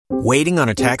Waiting on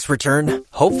a tax return?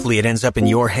 Hopefully it ends up in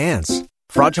your hands.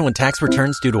 Fraudulent tax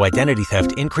returns due to identity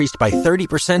theft increased by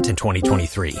 30% in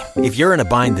 2023. If you're in a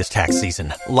bind this tax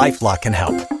season, LifeLock can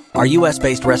help. Our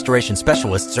U.S.-based restoration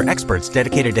specialists are experts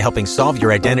dedicated to helping solve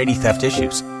your identity theft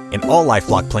issues. And all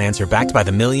LifeLock plans are backed by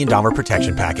the $1 Million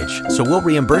Protection Package. So we'll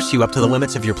reimburse you up to the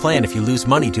limits of your plan if you lose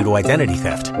money due to identity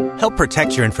theft. Help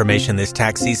protect your information this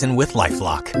tax season with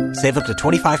LifeLock. Save up to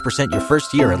 25% your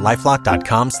first year at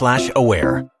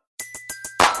LifeLock.com/aware.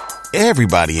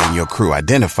 Everybody in your crew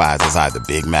identifies as either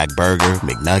Big Mac Burger,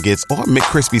 McNuggets, or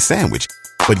McCrispy Sandwich.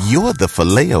 But you're the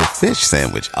Filet-O-Fish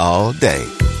Sandwich all day.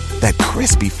 That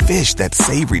crispy fish, that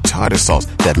savory tartar sauce,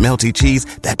 that melty cheese,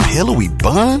 that pillowy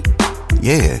bun.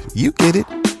 Yeah, you get it.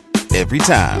 Every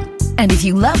time. And if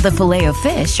you love the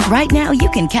Filet-O-Fish, right now you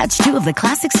can catch two of the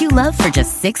classics you love for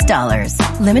just $6.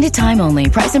 Limited time only.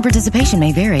 Price and participation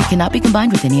may vary. Cannot be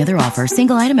combined with any other offer.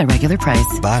 Single item at regular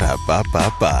price.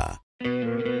 Ba-da-ba-ba-ba.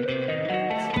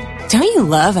 Don't you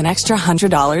love an extra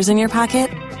 $100 in your pocket?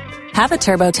 Have a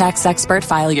TurboTax expert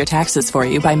file your taxes for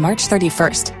you by March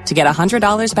 31st to get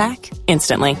 $100 back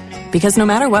instantly. Because no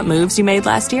matter what moves you made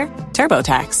last year,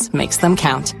 TurboTax makes them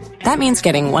count. That means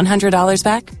getting $100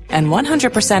 back and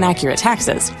 100% accurate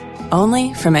taxes,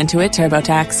 only from Intuit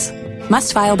TurboTax.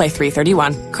 Must file by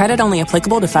 3/31. Credit only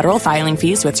applicable to federal filing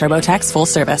fees with TurboTax full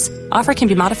service. Offer can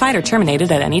be modified or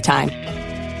terminated at any time.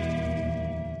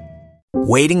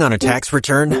 Waiting on a tax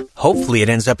return? Hopefully it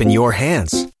ends up in your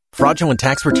hands. Fraudulent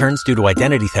tax returns due to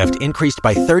identity theft increased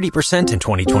by 30% in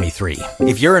 2023.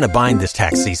 If you're in a bind this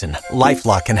tax season,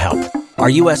 LifeLock can help. Our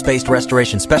U.S.-based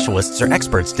restoration specialists are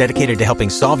experts dedicated to helping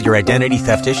solve your identity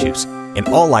theft issues. And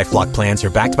all LifeLock plans are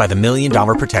backed by the $1 Million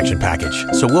Protection Package.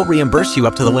 So we'll reimburse you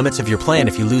up to the limits of your plan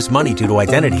if you lose money due to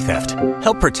identity theft.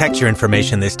 Help protect your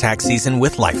information this tax season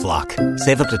with LifeLock.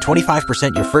 Save up to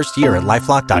 25% your first year at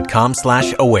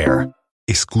LifeLock.com/aware.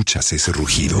 Escuchas ese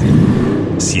rugido.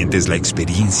 Sientes la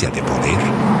experiencia de poder,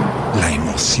 la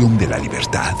emoción de la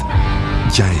libertad.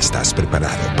 Ya estás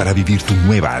preparado para vivir tu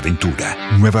nueva aventura.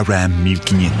 Nueva Ram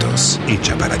 1500,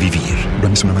 hecha para vivir.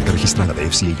 Ram es una marca registrada de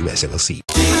FCA US LLC.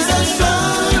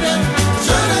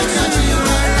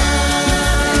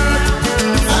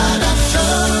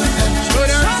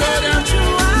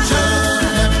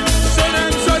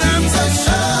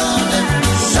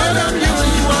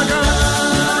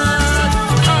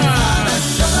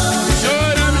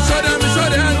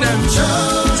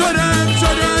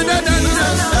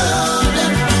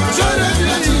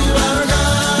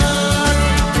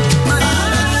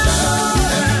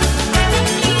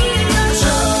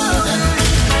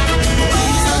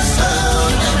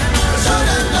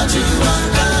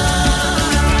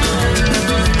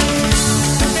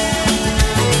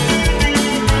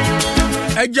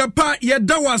 Ejapa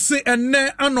yeda wase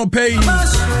ene anope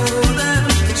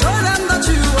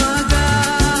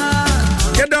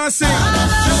yeda wase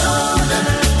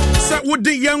sa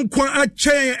wodi yankwa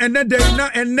ache ene de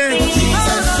na ene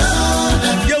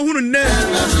yehunu ne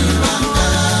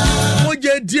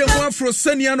moje die mo afro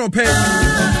sani anope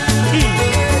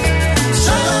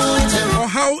oh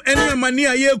how any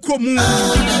mania ye komu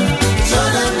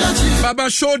baba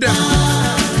show them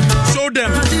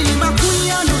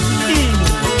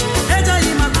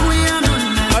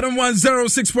Adam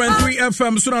 106.3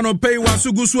 FM Sona no pay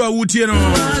wasugusu awutie no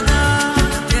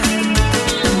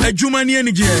Ejumani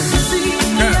enije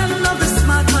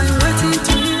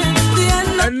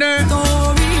and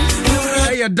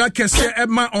hey dakese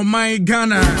ema on my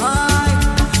Ghana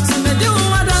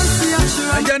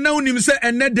I know him say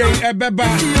ene day ebeba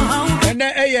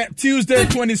ene Tuesday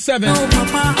 27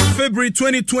 February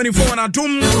 2024 na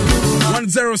Adum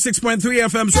 106.3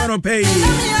 FM Sona pay.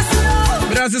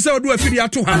 But as I said, do a video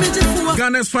to her.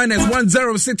 Ghana's finest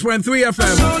 106.3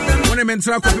 FM. When I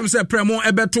mention I say Premo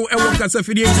Ebeto Ewokas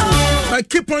affiliate. I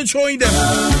keep on showing them.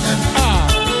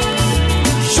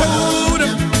 Show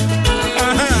them.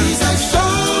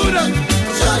 Show them.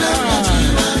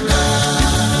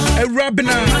 A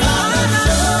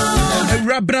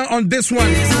Rabina on this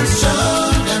one.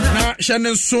 Now,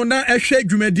 Shannon Sona Eshe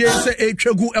Jumedie say a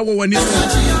Chegu Ewani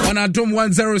on Adom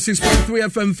 106.3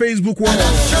 FM Facebook wall.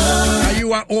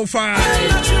 You are all fine.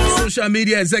 Social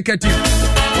media executive.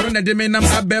 On the domain number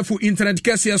Abefu internet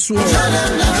Kessia so.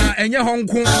 And your Hong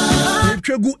Kong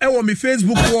Chegu Ewa mi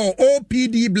Facebook wall.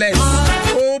 OPD bless.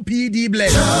 OPD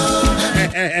bless.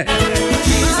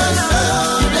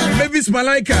 Maybe it's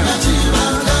Malaika.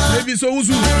 Maybe it's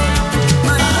Ozu.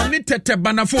 Tete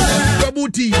banafo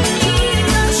babuti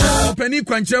openi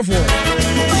kwanchefo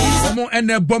omo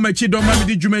ene bomachi do ma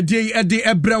di dwumadie e de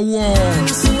ebrewo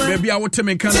baby a wote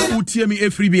me kan utie mi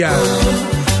efri bia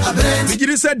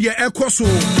Mijiri said ya ekoso.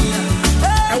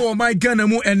 Ewo my Ghana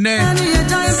mu ene.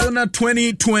 Sona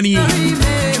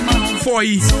 2024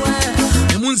 yi.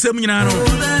 Emu nsem nyina no.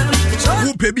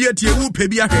 Wo pebi atie, wo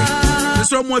pebi ahwe.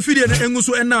 Eso mo afide ne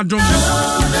enguso ena dom.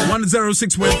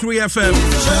 106.3 FM.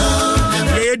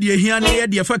 Ye de hia ne ye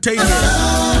de fata yi.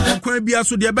 Kwan bia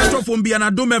so de beto fom bia na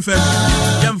dom FM.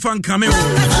 Yemfa nkame wo.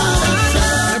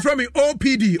 From me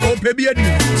OPD OPBD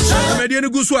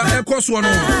Median Guswa Ecoso no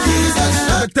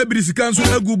Tabris Council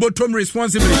Agu bottom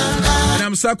responsibly and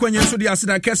I'm Sakwan so the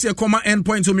acid Cassia comma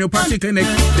endpoints homeopathic clinic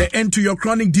the end to your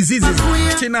chronic diseases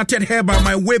Tina Ted Hair by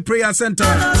my way prayer center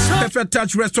Perfect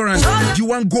Touch restaurant you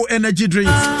want go energy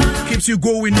drinks keeps you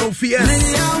going no fears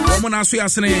woman aso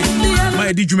yasene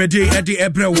my dijumede at the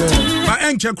Ebrewo by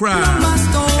Enchakra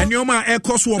and Yoma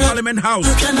Ecoso Parliament House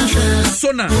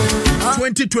Sona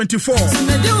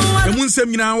 2024 Emun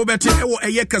sem nyina wo bete e wo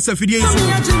eye kasafidie so.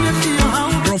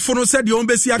 Rofono said the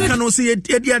ombesi aka no se ye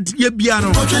bia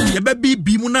no. Ye ba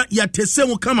bi mu na ya tese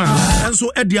mu kama. Enso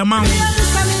e de ama.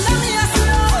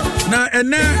 Na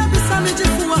ene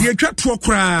ye twa to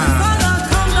kra.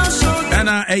 And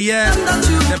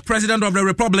the President of the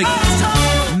Republic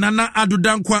Nana Addo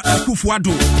Dankwa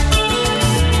Akufo-Addo.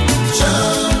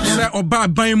 Oba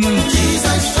Baimu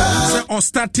say or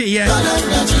start here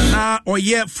na or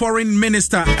year foreign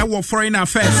minister our foreign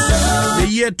affairs the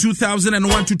year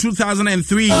 2001 to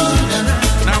 2003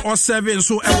 now or serving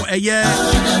so a year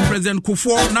President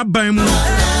Kufuor na Baimu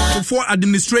Kufuor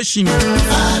administration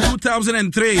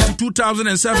 2003 to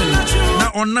 2007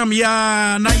 na onam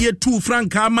ya na year 2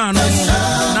 Franka man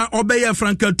na obeye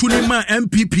Franka Tunima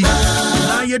MPP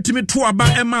na yetimi to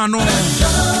aba ema no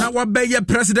na wabeye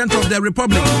President of the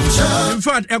Republic. In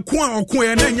fact, ekwa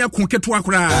na nya konketwa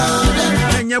kra.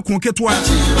 Nya konketwa.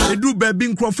 Edu baby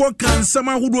nkrofo kan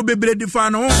sama hodo bebre difa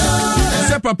no.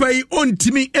 Se papa yi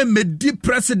ontimi emedi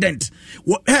president.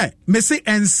 Me say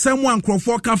ensam wan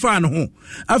nkrofo kan fa no ho.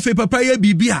 Afi papa yi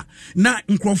bibia na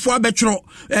nkrofo abetwro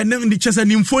ne ndi chese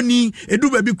ni mfoni edu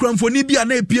baby kra mfoni bia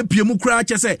na epiepie mu kra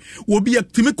chese obi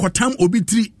timi kotam obi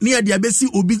tri ne ya dia besi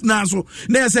obi na so.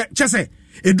 Na se chese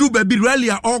Edu baby rally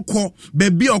a oko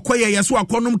baby okoye yeso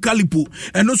akonom kalipo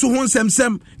eno so ho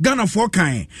nsem Ghana for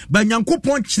kan ba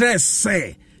Nyankopon kire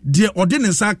se de ode ne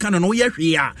nsa kan no ye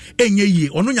hwe a enye yie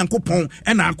ono Nyankopon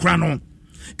e na akra no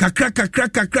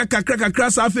kakra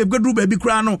sa afa edu baby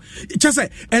kra no chese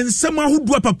ensem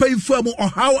ahodu papa ifa mu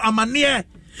ohaw amane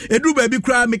edu baby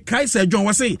kra me kai se John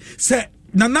wase se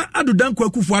Nana Addo Dankwa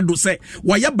Akufo-Addo say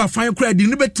waya ba fan kra di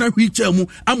ne betra hwicha mu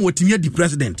am otimi di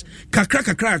president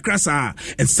kakra sa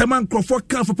ensema nkrofo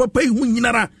kan for papa hu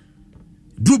nyinara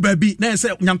du baby na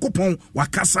say Nyankopon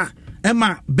wakasa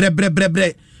ema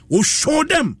bre o show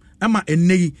them ema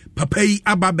enei papa yi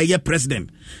aba be ye president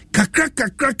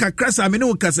kakra sa me ne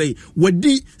wo kasai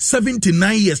wadi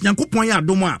 79 years Nyankopon ya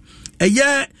adom a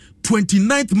eye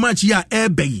 29th March ya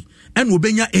ebe and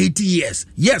obenya 80 years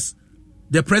yes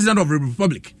the President of the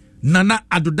Republic, Nana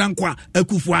Addo Dankwa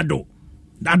Akufo-Addo.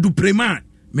 Addo Prema,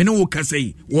 mene wo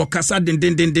kasei, wo kasa den.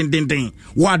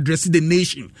 Wo address the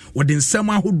nation. Wo den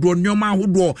sema hodro, nyoma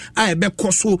hodro, a ebe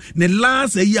koso, ne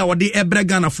last a year wo de ebre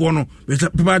Ghana for no.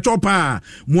 Pepa chopa,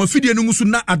 mo afidie no ngusu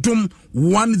na Adom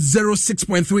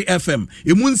 106.3 FM.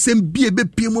 Emun sem bi ebe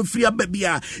pie mo firi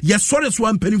ababia. Ya sore so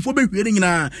ampanifo be hwere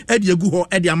nyina, edi agu ho,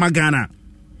 edi amagana.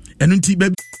 Enu nti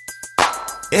baby.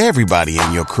 Everybody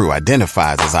in your crew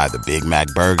identifies as either Big Mac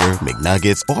Burger,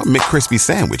 McNuggets, or McCrispy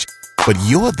Sandwich. But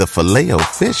you're the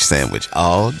Filet-O-Fish Sandwich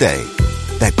all day.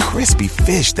 That crispy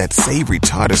fish, that savory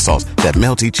tartar sauce, that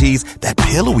melty cheese, that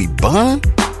pillowy bun.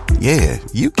 Yeah,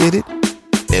 you get it.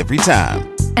 Every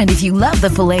time. And if you love the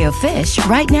Filet-O-Fish,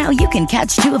 right now you can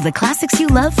catch two of the classics you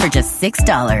love for just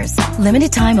 $6.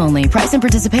 Limited time only. Price and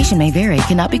participation may vary.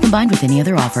 Cannot be combined with any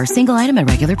other offer. Single item at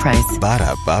regular price.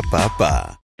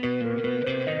 Ba-da-ba-ba-ba.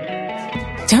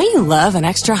 Don't you love an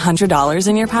extra $100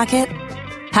 in your pocket?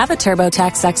 Have a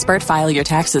TurboTax expert file your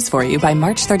taxes for you by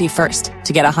March 31st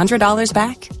to get $100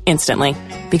 back instantly.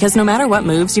 Because no matter what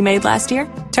moves you made last year,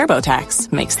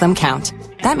 TurboTax makes them count.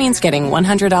 That means getting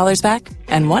 $100 back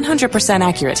and 100%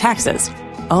 accurate taxes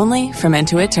only from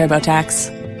Intuit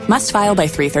TurboTax. Must file by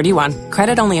 3/31.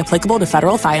 Credit only applicable to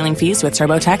federal filing fees with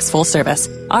TurboTax full service.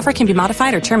 Offer can be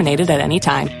modified or terminated at any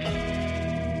time.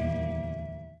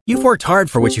 You've worked hard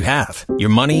for what you have. Your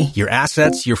money, your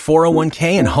assets, your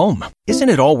 401k, and home. Isn't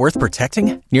it all worth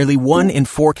protecting? Nearly 1 in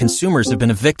 4 consumers have been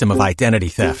a victim of identity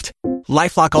theft.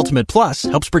 LifeLock Ultimate Plus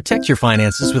helps protect your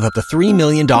finances with up to $3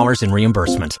 million in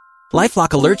reimbursement. LifeLock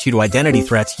alerts you to identity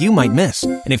threats you might miss.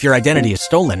 And if your identity is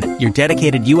stolen, your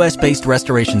dedicated U.S.-based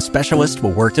restoration specialist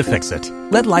will work to fix it.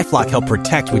 Let LifeLock help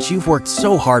protect what you've worked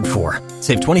so hard for.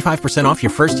 Save 25% off your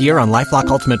first year on LifeLock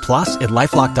Ultimate Plus at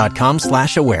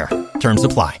LifeLock.com/aware. Terms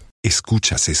apply.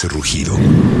 Escuchas ese rugido.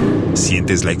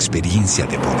 Sientes la experiencia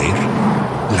de poder,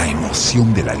 la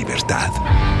emoción de la libertad.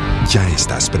 Ya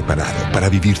estás preparado para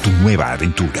vivir tu nueva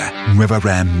aventura. Nueva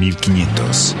Ram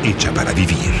 1500, hecha para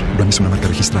vivir. Ram es una marca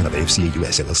registrada de FCA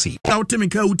US LLC.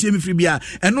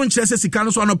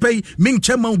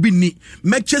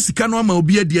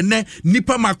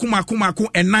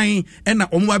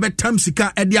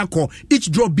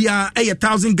 Each drop be a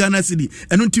 1,000 Ghana cedi.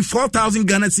 And until 4,000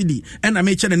 Ghana cedi. And I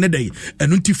mention another day.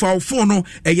 And until 4 no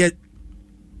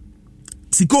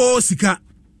sika.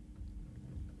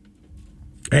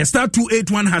 Star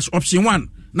 281 hash option 1.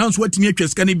 Now so what me atwa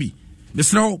ska ne bi.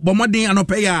 Mesro bomoden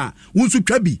anope ya wonsu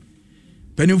twa bi.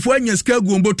 Penimfo anya ska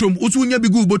gu mbotom, usu nya bi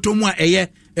gu botom a eye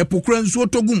epokura nsu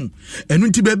otogum. Enu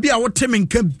nti ba bi a woteme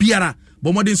nka biara.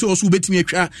 Bomoden se osu betimi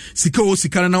atwa sika o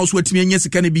sika na so watimi anya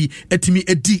sika ne bi etimi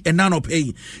edi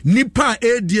enanope. Nipa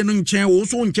edie no nchen wo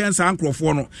so nchen sa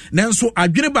ankrofo no. Nanso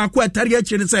adwene ba ko atare a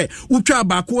kire ne se utwa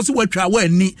ba ko se watwa wa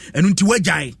ani enu nti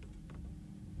wagyae.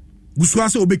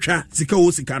 Guswase obetwa sika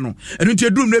o sika no eno nti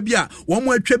edum na bia wo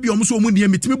mo atwa bi o so mu ne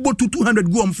metimi botu 200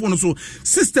 go om phone so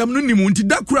system no nimu nti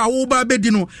dakura wo ba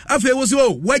bedi no afa wo se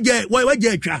o wagye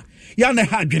atwa ya na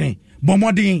ha dwene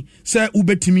bomodin se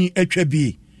ubetimi atwa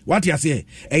bi what you say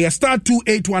a star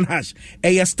 281 hash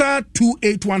a star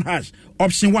 281 hash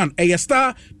option 1 a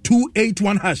star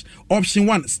 281 hash option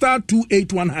 1 star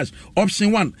 281 hash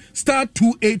option 1 star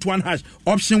 281 hash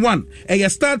option 1 a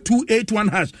star 281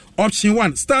 hash option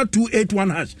 1 star 281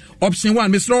 hash option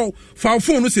 1 Mr.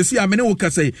 Phone sesi amene wo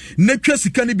kase netwa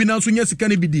sika ne bi na so nya sika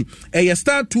ne bi di a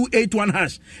star 281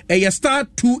 hash a star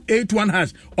 281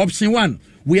 hash option 1.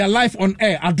 We are live on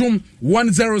air Adom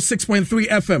 106.3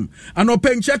 FM.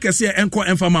 Anopen check us here enko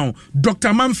enfamao.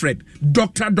 Dr. Manfred,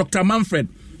 Dr. Manfred,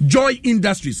 Joy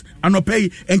Industries.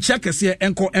 Anope and check us here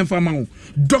enko enfamao.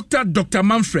 Dr.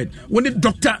 Manfred. When the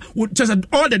doctor just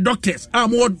all the doctors are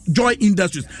more Joy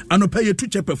Industries. Anope you 2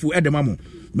 chepe fu edemamo.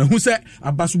 Me hu se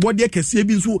abasubode kese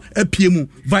bi nso apiemu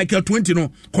Vical 20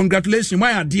 no. Congratulations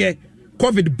my dear.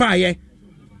 COVID baye.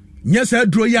 Nyesa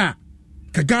dro ya.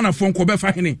 Ka Ghana fon ko be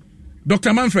fa hene.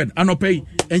 Dr. Manfred, Anopei,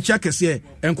 and check us here,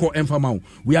 Enko Enfamau.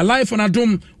 We are live on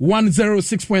Adom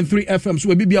 106.3 FM. So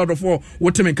we be out of 4.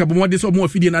 What time Kabamo this or more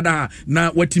feeding nada na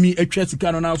what me a chess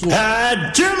can also.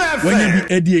 When you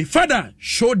be Eddie, Father,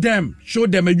 show them.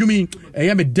 You mean I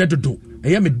am a dead do.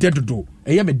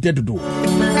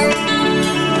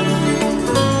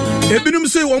 Ebinum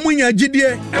say omunya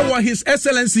gidie ewa His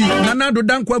Excellency Nanado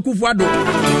Dankwa Akufo-Addo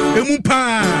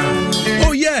emupa.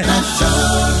 Oh yeah.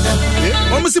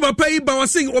 Omusi papa yi ba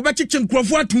wasing obechiche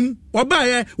nkrofo atum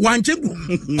obaye wanche gu.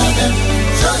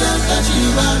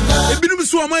 Ebinum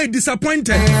so am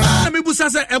disappointed. Na mebusa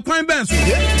say ekwan ben so.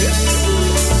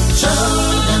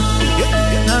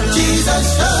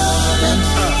 Jesus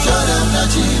show them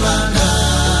that you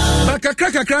are God.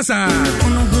 Kakra sa.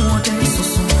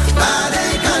 But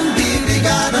they can be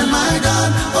bigger than my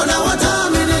God. Oh, now what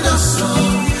I'm in it so.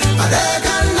 But they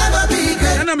can never be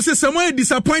great. And I'm saying someone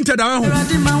disappointed.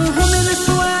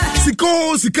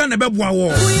 Sika na bebwa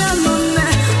wo.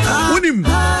 Wonim.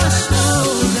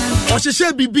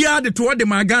 Osheshe bibia de to the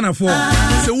Magana for.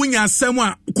 Se wunya asem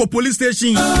a ko police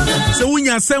station. Se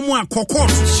wunya asem a ko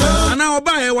court. Ana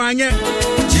oba e wanye.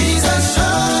 Jesus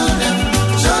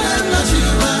show them that you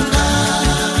are God.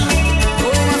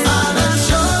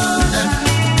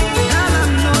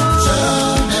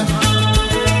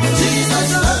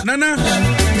 Nana,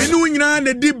 minu nyina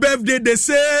na di birthday the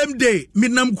same day.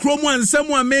 Minam kromo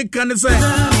ansemu ameka ne say.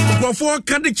 Kwofo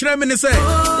ka de kire me ne say.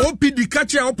 Opidi ka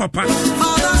kire o papa.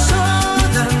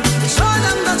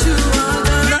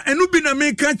 Na enu bi na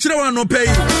me ka kire wa no pay.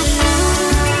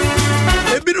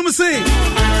 Ebinum say.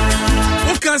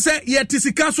 O ka say yeti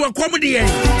sika so akom de yen.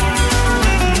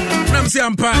 Nam say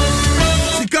ampa.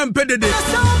 Sika mpedede.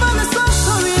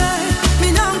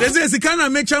 There's a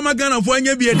Sikana make Chamagana for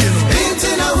any beard.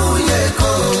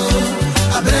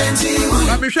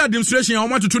 I'm sure demonstration. I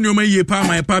want to turn your money pa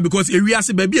my pa because a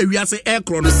reasi baby a reasi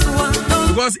aircron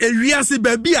because a reasi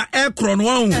baby a aircron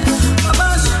one.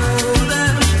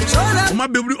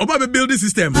 Oba building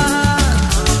system.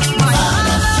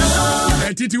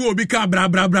 Titi will be cabra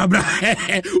bra.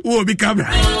 Will be cabra.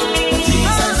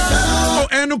 Oh,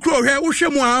 and crow here.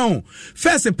 Ushemo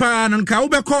first pan and ka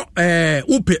ubeko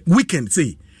upe weekend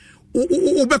say.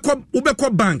 Ubeko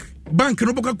bank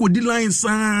no boka ko di line sa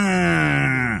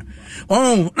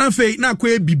Anfe na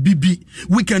kwe bibibi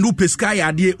weekend u pesca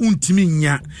yade untimi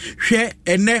nya hwe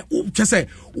ene chese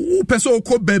u peso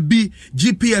ko baby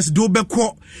GPS do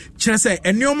beko chese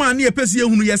enioma na yepese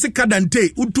ehunu yese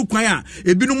kadante utu kwan a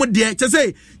ebinum de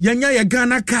chese yanya ye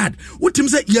Ghana card utim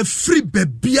se ye free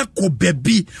baby akọ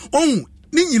baby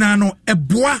ni nyina no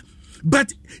eboa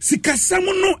but sikasam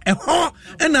no eho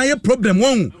na ye problem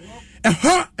eho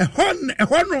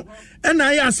no and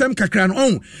I asem kakran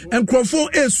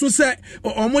enkrofo esu se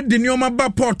omo de nioma ba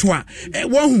porto a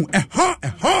wohu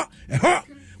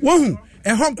wohu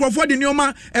enkrofo de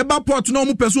nioma e ba porto na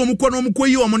omo peso omo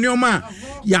koyi omo nioma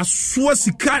ya so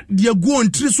sika de go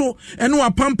ntri so ene wa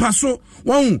pampa so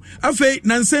wohu afei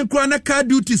nansen kra na car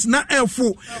duties na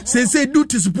efo sense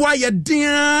duties bo aye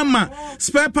diama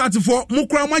spare part for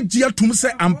mukra magye atum se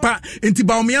ampa enti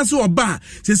ba omia so oba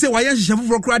sense wa ye hyehyefo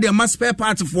for kra de ma spare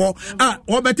part for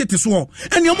obetete so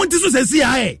ene omo nti so sense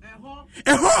ya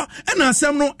eho ena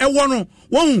asem no ewo no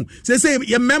won say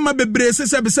ye mema bebre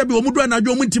say be omudu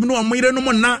anadwo omuntim no amoyire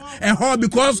no na eho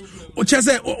because o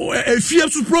chese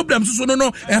efie su problem so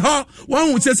no eho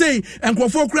won say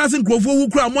enkrofo kras enkrofo wu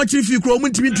kra mo chiri fi kra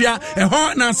omuntim tua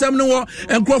eho na asem no wo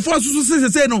enkrofo so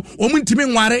say no omuntim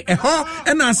nware eho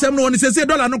ena asem no won say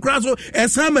dollar no kra so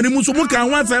esan mani mu so mu kan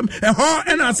wansem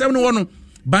eho ena asem no won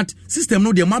but system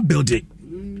no dey ma build it.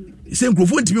 Say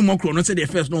nkrofo ntimi mokro no say the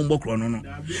first no mokro no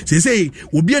say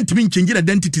obi ntimi change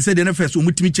identity say the first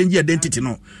omutimi change identity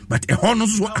no but e ho no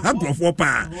so agrofo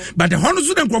pa but e ho no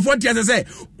so the nkrofo tia say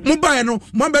mo buy no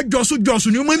mo be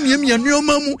joso ni mo miamia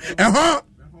nioma mu e ho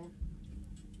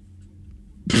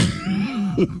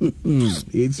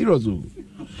it's serious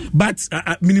but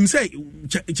minim say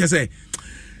say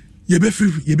ye be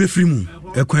free mu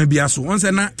ekwan bia so won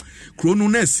say na krono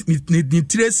na ni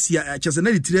tresia chese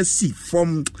na di tresi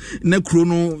from na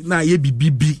krono na ye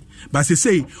bibibi but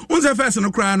say won say first no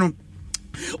kra no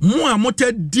mo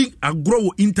amote di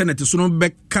agro internet so no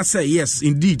be ka say yes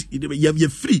indeed ye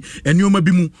free enioma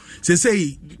bi mu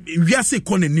say wiase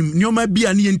konanim nioma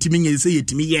bia na ye ntimi nye say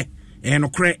yetimi ye no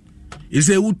kre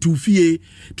say wutu fie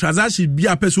transaction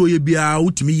bia person ye bia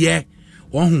wutimi ye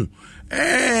ohun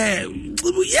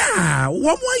yeah,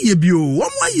 one more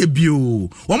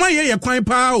ye kwan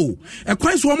pa o e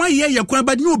kwan so one ye kwan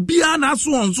ba no bia na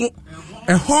so onso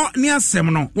e ho ne asem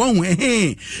no won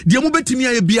de mo betimi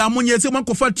ye bia mo nye se mo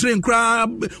kofa train kra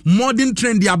modern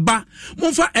train dia ba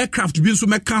mo fa aircraft bi so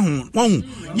meka ho won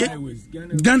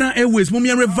Ghana Airways mo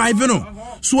me revive no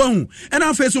so won and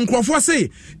na face nkrofo say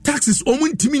taxes o mo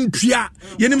ntimi ntua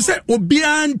ye nim se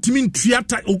obia ntimi ntua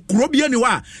okro bia ni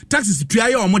wa taxes tua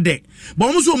ye o mo de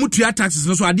ba mo so mo tua taxes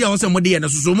no so ade a wo se mo de ye na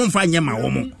so mo mfa nyema wo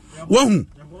mo won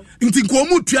nti ko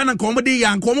mo tua na ko mo de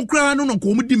ya ko mo kra no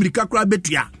ko mo di mirika kra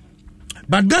betua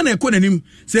but Ghana ekonanim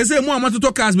say mo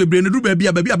amatoto cars bebre na du ba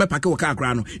bia be pake wo car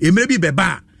kra no emre bi be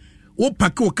ba wo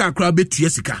pake wo car kra betua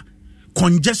sika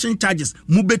congestion charges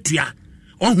mu betua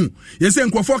yes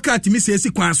enkrofo car timi say si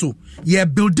kwan so ye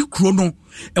build chrono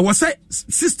e was say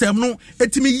system no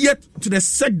etimi yet to the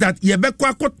set that ye be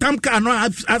kwa tam car no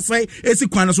asai esi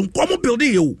kwan so komo build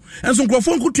e o enso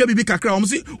enkrofo nkotua bibi kakra o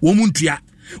say wo mu ntua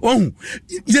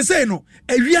yes say no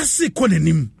e wiase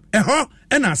konanim ho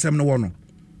e na asem no wo no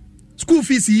school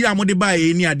fees yi amode ba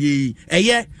e ni ade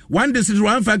eye one district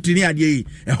one factory ni ade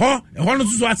ho no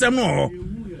so asem no ho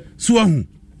so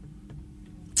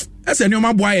ese ni o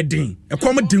ma boa ye din e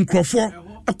kom din krofo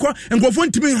enkrofo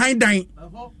ntimi han dan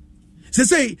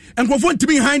say enkrofo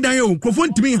ntimi han dan o enkrofo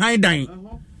ntimi han dan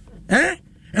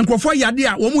enkrofo yade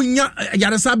a wo mu nya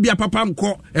yaresa bia papa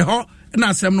nko ho na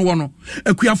asem no wono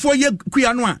akuafo ye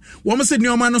kua no a wo mo se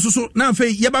nioma no so na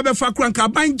afei ye ba be fa kranka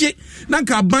banje na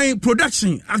nka ban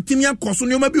production actimia koso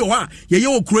nioma bi ho a ye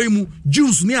okro mu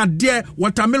juice ni ade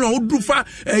watermelon odrufa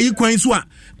yi kwan so a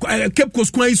Cape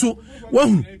Coast kwan so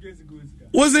wo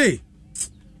was it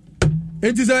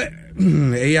is a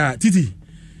yeah titi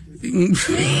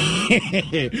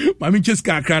mami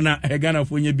cheska krana Ghana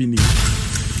fonye bini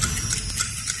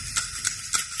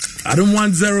I don't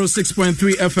want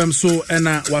 06.3 FM so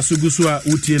ena wasugusua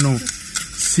utie no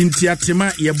Cynthia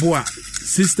Tema yeboa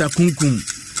sister kunkum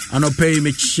anopay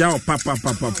me chao papa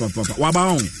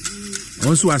waba on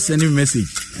also are sending message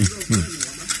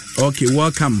okay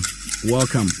welcome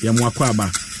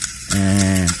yamwakwaba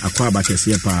akwaba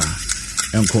kese pa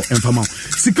enko enfama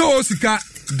sika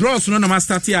draws no na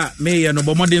master tia me no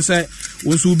bomodin say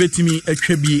wonso betimi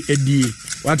atwa bi edi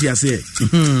what you say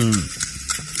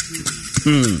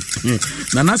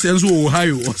Nana says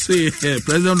Ohio or say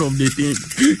president of the team.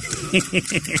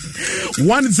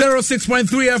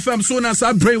 106.3 FM Sona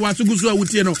sa bray wa tugusu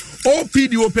awutieno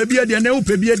OPD opebia dia na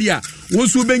opebia dia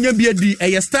wosu benya bia di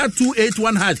star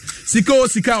 281 hash sika o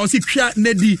si twa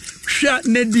nedi star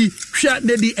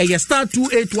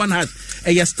 281 hash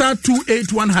star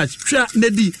 281 hash twa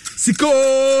nedi sika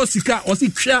o si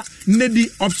twa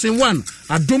nedi option 1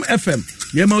 Adom FM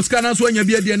ye ma uskana so anya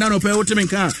bia dia na no pe wotemi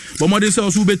kan bo mode se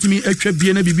osu betimi atwa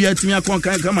bia na bibia timi akon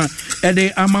kan kama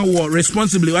ede ama wo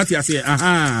responsibly what you say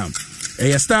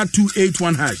star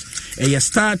 281 hash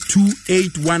star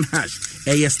 281 hash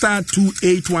star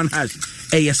 281 hash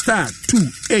star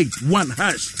 281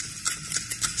 hash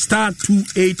star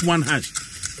 281 hash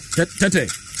tete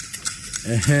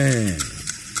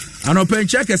ano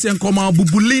pencha kese nkoma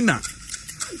bubulina.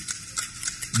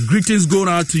 Greetings go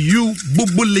out to you,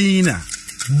 Bubulina.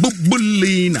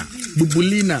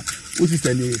 What is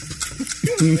the name?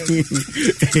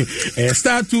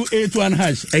 Star 281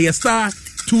 hash. Star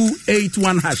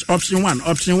 281 hash. Option 1.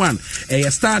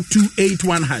 Star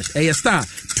 281 hash. Star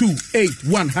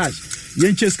 281 hash.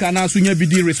 Yenches kana sunya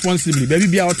bidi responsibly. Baby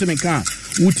bia oteme kan.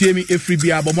 Utiemi every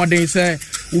bia bo modern say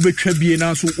ubetwa bie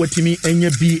na so watimi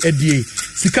enya bi adie.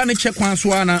 Sika ne che kwan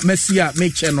so ana mesia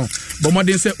make che no. Bo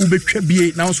modern say ubetwa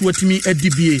bie na so watimi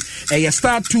adibie.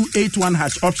 Star 281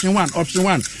 hash. Option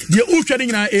 1. De utwa ni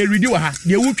nyina ready wa ha.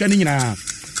 De utwa ni nyina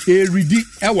ready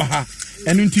e wa ha.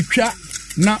 Enu ntitwa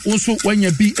na also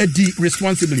wanya bi adi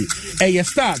responsibly.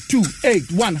 Star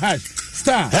 281 hash.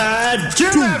 Star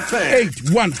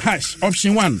 281 hash.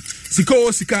 Option 1.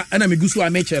 Sika ana megusu a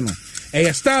meche no.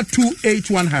 Star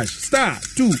 281 hash. Star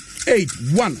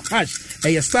 281 hash.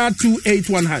 Star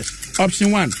 281 hash.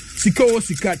 Option 1.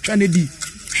 Sika chanedi.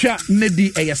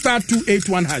 Star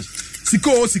 281 hash.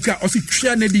 Sika osi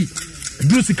chanedi.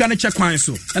 Do sika ne chekwan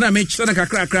so. Ana me chana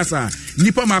kakra sa.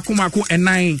 Nipa mako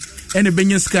enan ene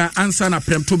benyeska ansa na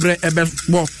premtobre ebe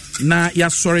bo na ya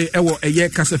sorry ewo eye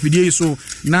kasafidie so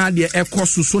na de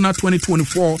ekosu Sona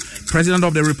 2024 President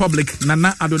of the Republic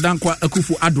Nana Adodankwa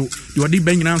Akufo-Addo de odi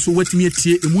benyina so watimi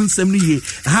atie emu nsem ne ye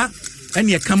ha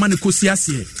ene kama ne kosi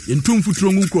ase entumfu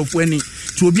trongu nkrofo ani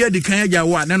ti obi adikan agya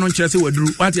wo na no nkyere se waduru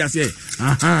wati ase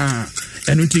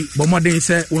enuti bomoden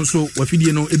se wonso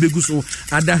wafidie no ebegu so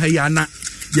ada ha ya na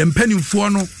ye mpanimfo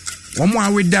no womo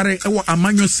awedare ewo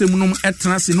amanyo semnum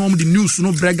etena se no the news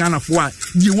no bregana fo a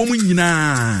die womu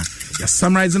nyina ya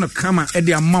summarize no kama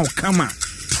ede amaw kama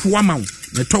toamaw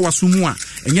ne towasumu a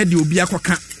enye de obi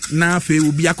akoka na afa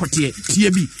obi akote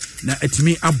tie bi na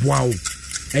etimi aboawo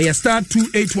star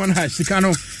 281 hash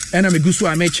sikano ena megusu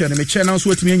a meche na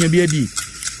so etimi anya bi adi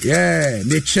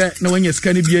meche na wanya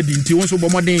skani bi adi nti wonso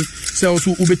bomoden se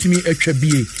so ubetimi atwa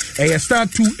bie star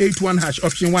 281 hash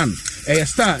option 1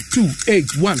 star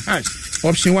 281 hash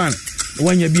option 1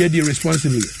 wanya be the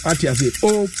responsibly at ya say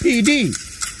OPD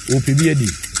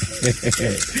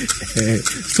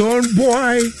Stone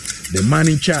boy the man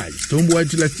in charge Stone boy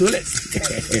to let's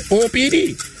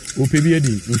OPD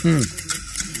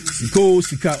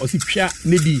sika osipia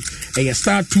nedi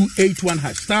star 281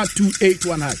 hash star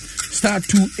 281 hash star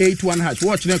 281 hash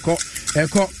watch ne ko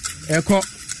eko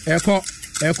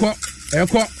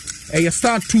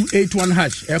star 281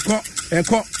 hash eko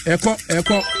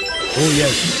oh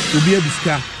yes ubi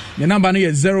ebiska the number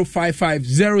is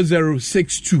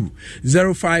 0550062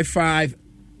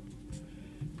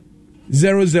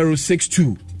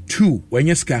 0550062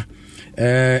 wenyeska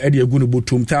edi agunu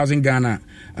botum 1000 Ghana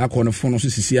akona phone so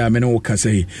sisi a mene wo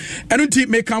kasai enunti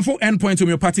make camfo endpoint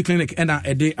homeopathic clinic ena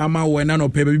ede ama wo na no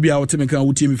pe bia wo teme kan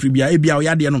wo tie me free bia e bia wo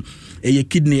yade no eye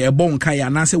kidney e bon kai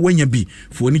ana se wanya bi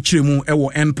fo ni kiremu e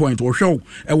wo endpoint wo hwew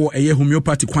e wo eye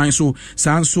homeopathic kwan so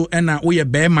sanso ena wo ye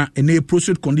bema ena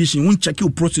prostate condition won check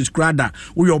your prostate crada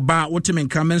wo your ba wo teme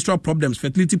kan menstrual problems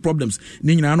fertility problems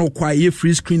ni nyina no kwa ye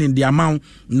free screening the amount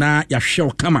na ya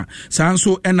hwew kama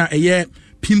sanso ena eye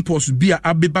pimples bia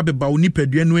abeba beba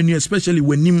onipadua no ani especially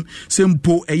wanim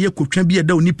sempo eye kotwa bia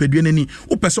da onipadua nani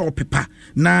wopese opepa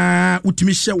na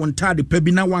utimi hye wontade pa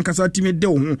bi na wankasa timi de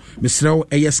wo ho mesrew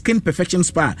eye skin perfection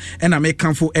spa ena me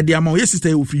kanfo ede ama ye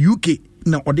sister of UK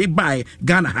na ode buy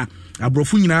Ghana ha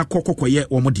abrofu nyina kokokoye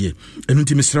wo modie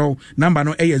enunti mesrew number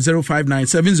no eye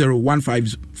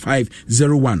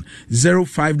 0597015501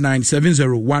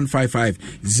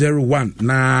 0597015501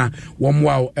 na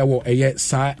womwa ewo eye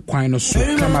sa kwan no so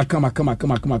kama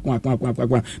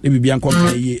ne bibia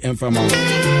nkompa yi emfama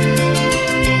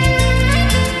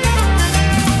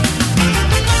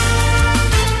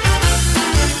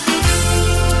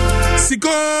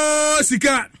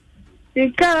sika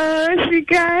hey.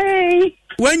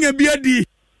 When you be a D.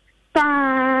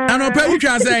 Ano pe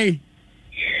utwa say.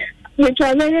 We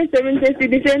try 70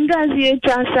 defenders here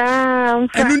chasa.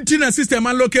 And until system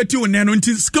allocate you and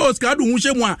until scores card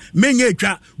unshemwa menye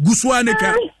twa guswa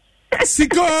neka.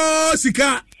 Sika.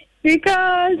 Sika. I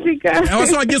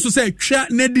also guess to say cha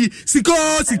nedi sika.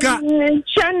 Cha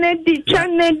nedi.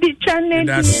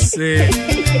 That's it.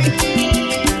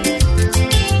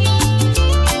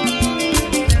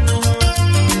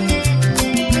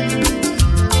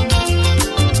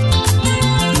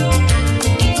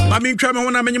 Mami twa me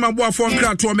wona menyima boafo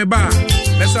nkra to me ba.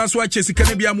 Besa so ache sika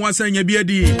ne bia mo asanya bia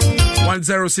di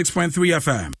 106.3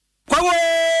 FM. Kwawo.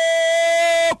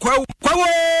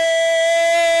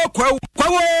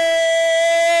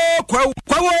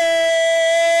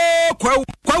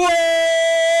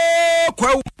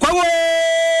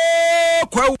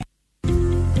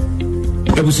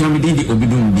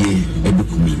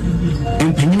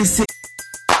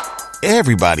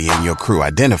 Everybody in your crew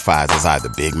identifies as either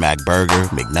Big Mac Burger,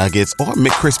 McNuggets, or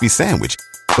McCrispy Sandwich.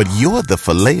 But you're the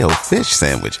Filet-O-Fish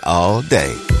Sandwich all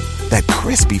day. That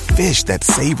crispy fish, that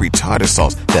savory tartar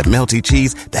sauce, that melty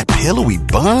cheese, that pillowy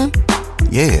bun.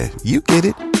 Yeah, you get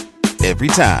it. Every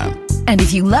time. And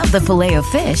if you love the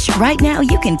Filet-O-Fish, right now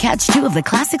you can catch 2 of the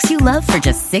classics you love for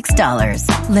just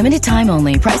 $6. Limited time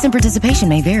only. Price and participation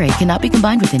may vary. Cannot be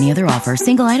combined with any other offer.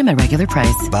 Single item at regular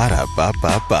price.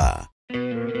 Ba-da-ba-ba-ba.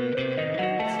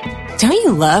 Don't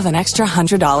you love an extra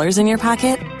 $100 in your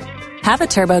pocket? Have a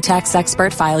TurboTax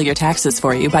expert file your taxes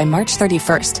for you by March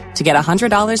 31st to get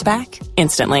 $100 back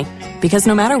instantly. Because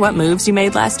no matter what moves you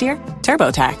made last year,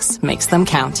 TurboTax makes them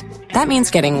count. That means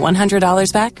getting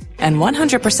 $100 back and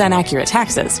 100% accurate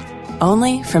taxes,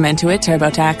 only from Intuit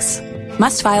TurboTax.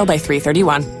 Must file by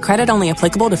 3/31. Credit only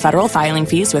applicable to federal filing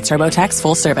fees with TurboTax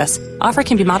full service. Offer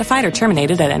can be modified or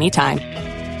terminated at any time.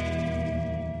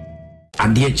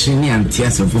 Adeɛ chini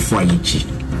antia se fofo ayichi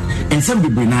ensem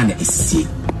bibina na esi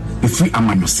efri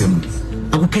amanosem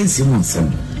akokansi mu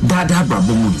nsem dada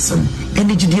brabo mu nsem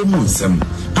enigide mu nsem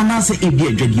anase ebi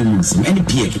adwade mu nsem eni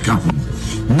pie keka ho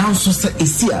nanso se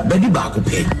esi a badi ba ko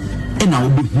pe ena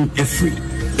obihu efri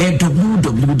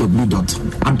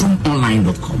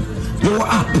www.adomonline.com your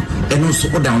app and also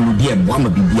download the Bama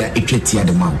Bibia Equatia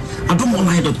de Man.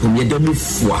 Adomonline.com ye double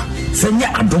four. Send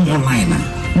ya Adom Online na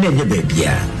nye baby.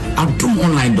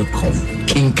 Adomonline.com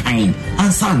King Kain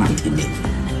and Sanatine.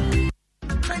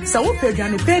 So we pay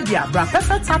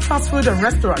Breakfast Tap Fast Food and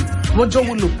Restaurant,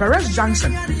 Mojowulu, Perez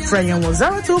Junction. Freyan was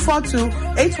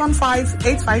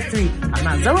 0242-815-853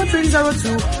 and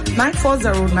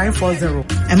 0302-940-940.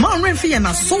 And Mount Renfrey and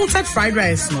salted fried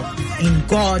rice. No, in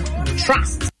God we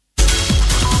trust.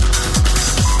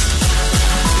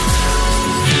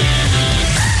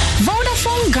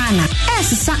 Vodafone Ghana,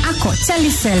 Essa Ako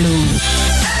Telecelu.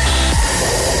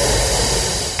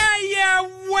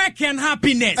 Work and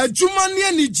happiness. A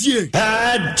Jumania Nijie.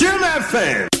 A Jim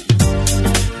FM.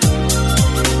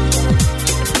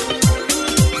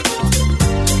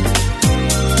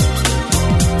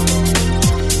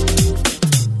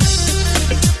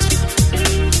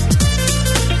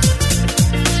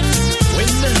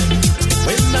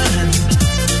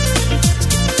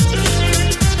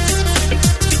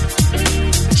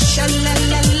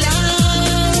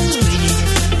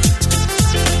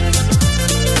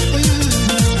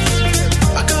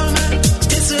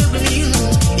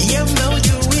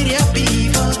 You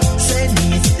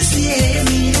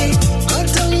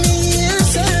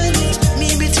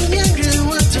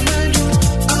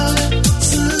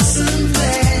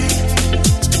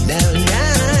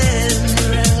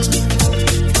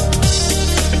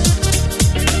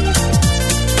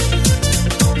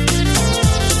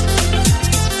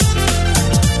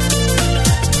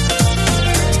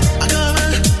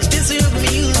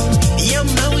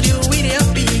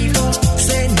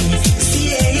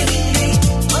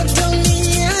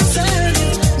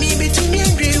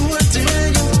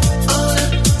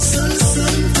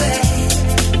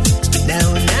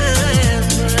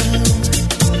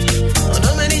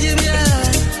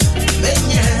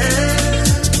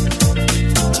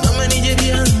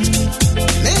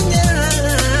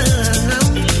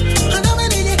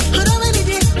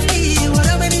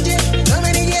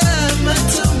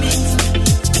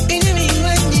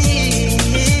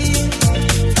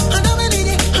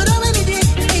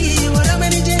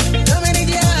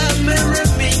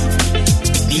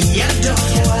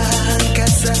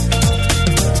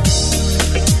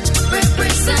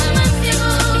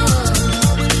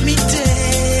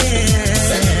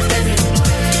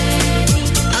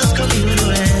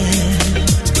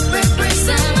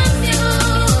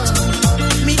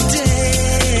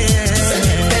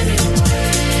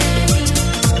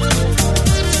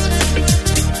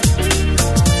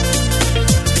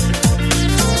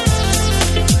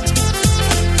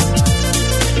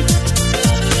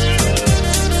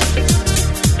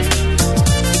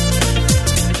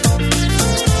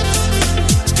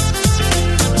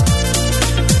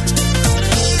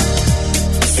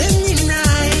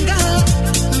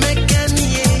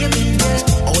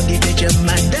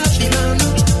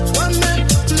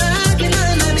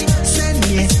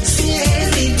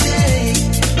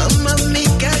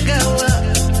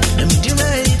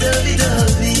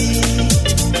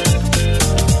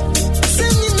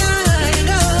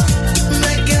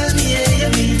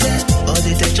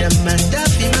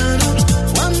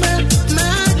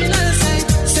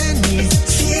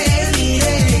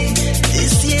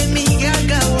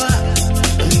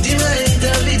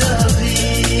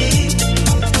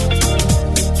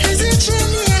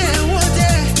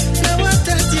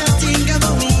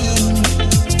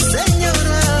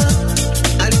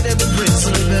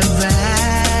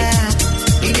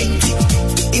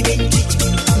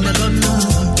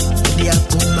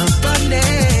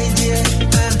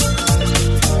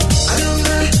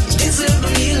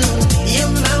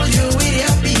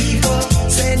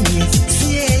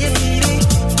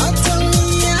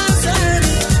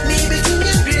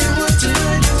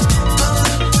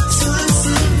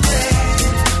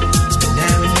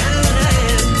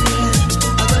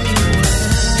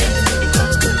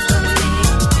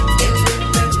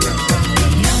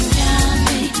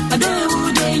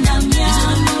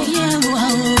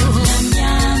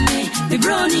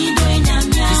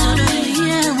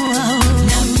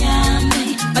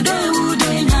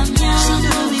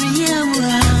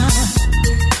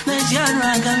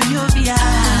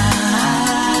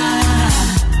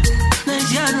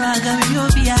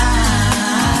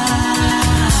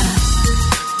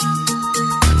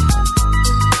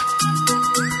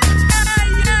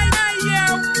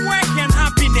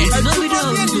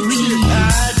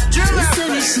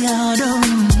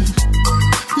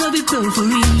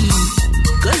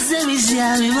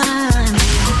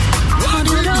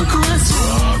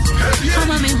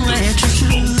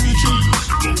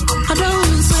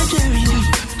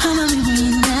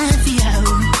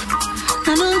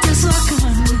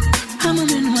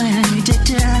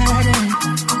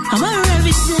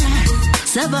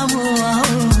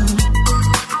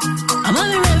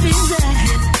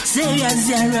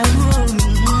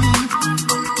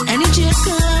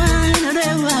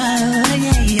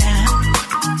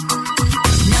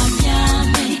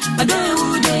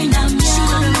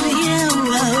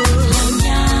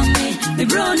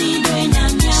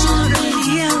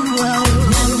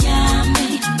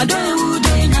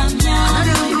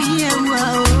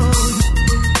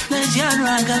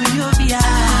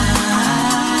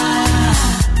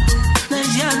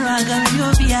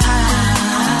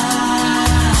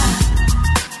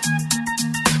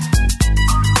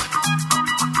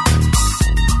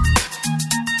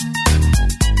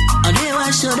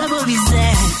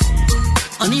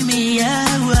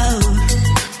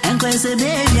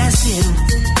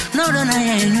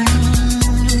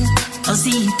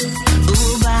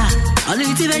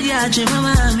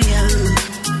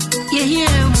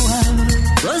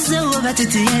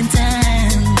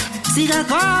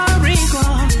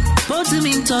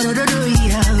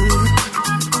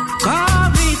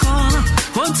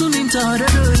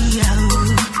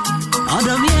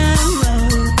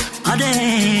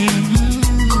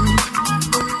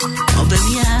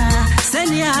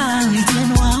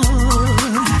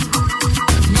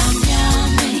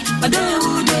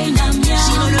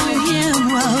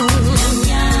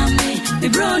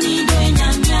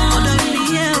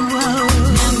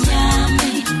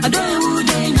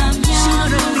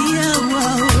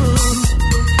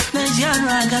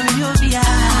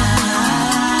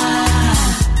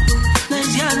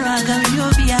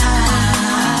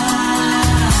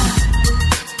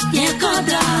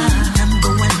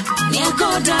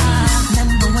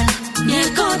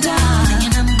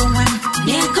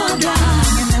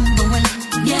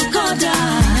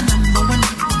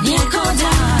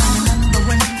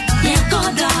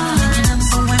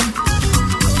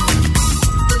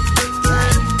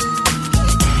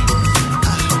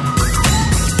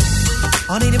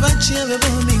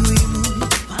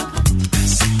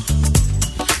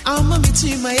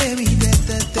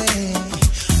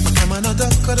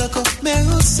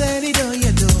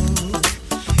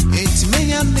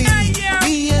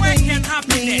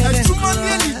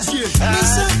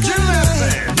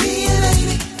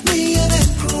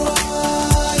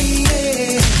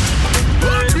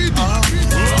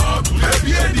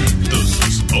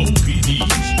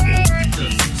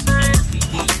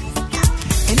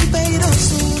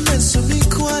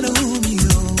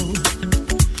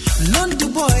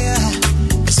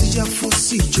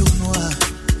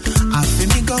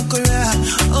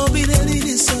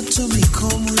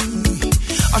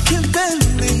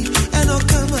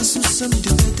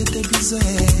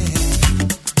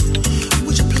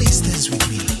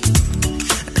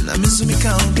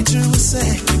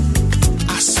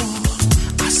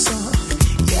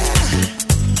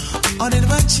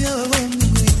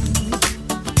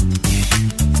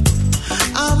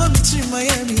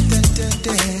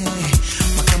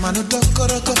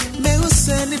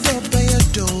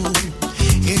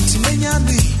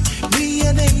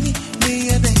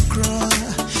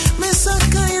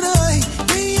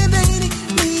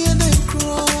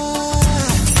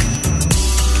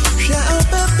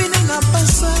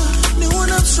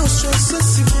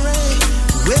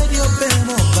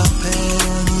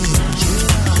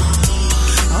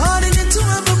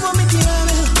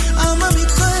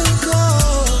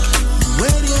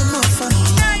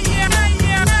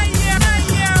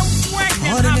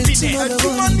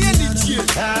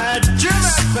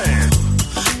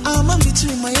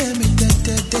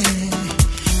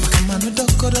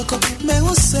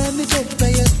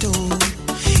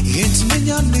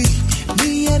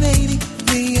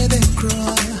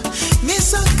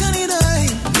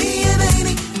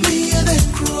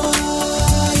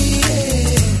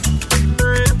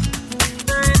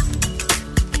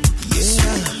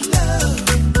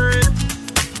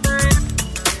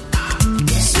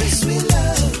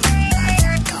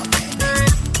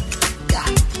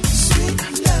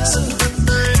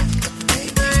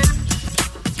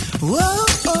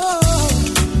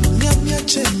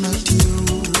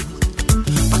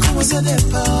was at the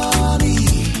party.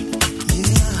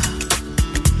 Yeah.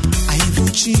 I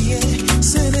vote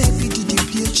said I beat the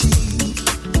PH.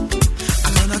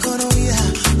 I gonna,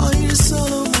 yeah. On your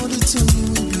solo mode to you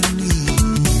will be.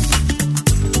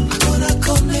 I gonna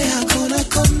come.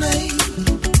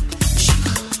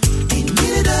 In me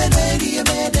die,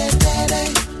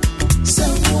 so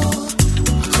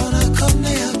I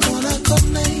gonna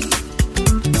come.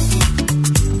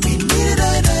 In me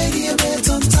die,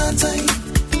 on time.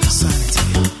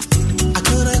 I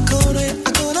gonna come.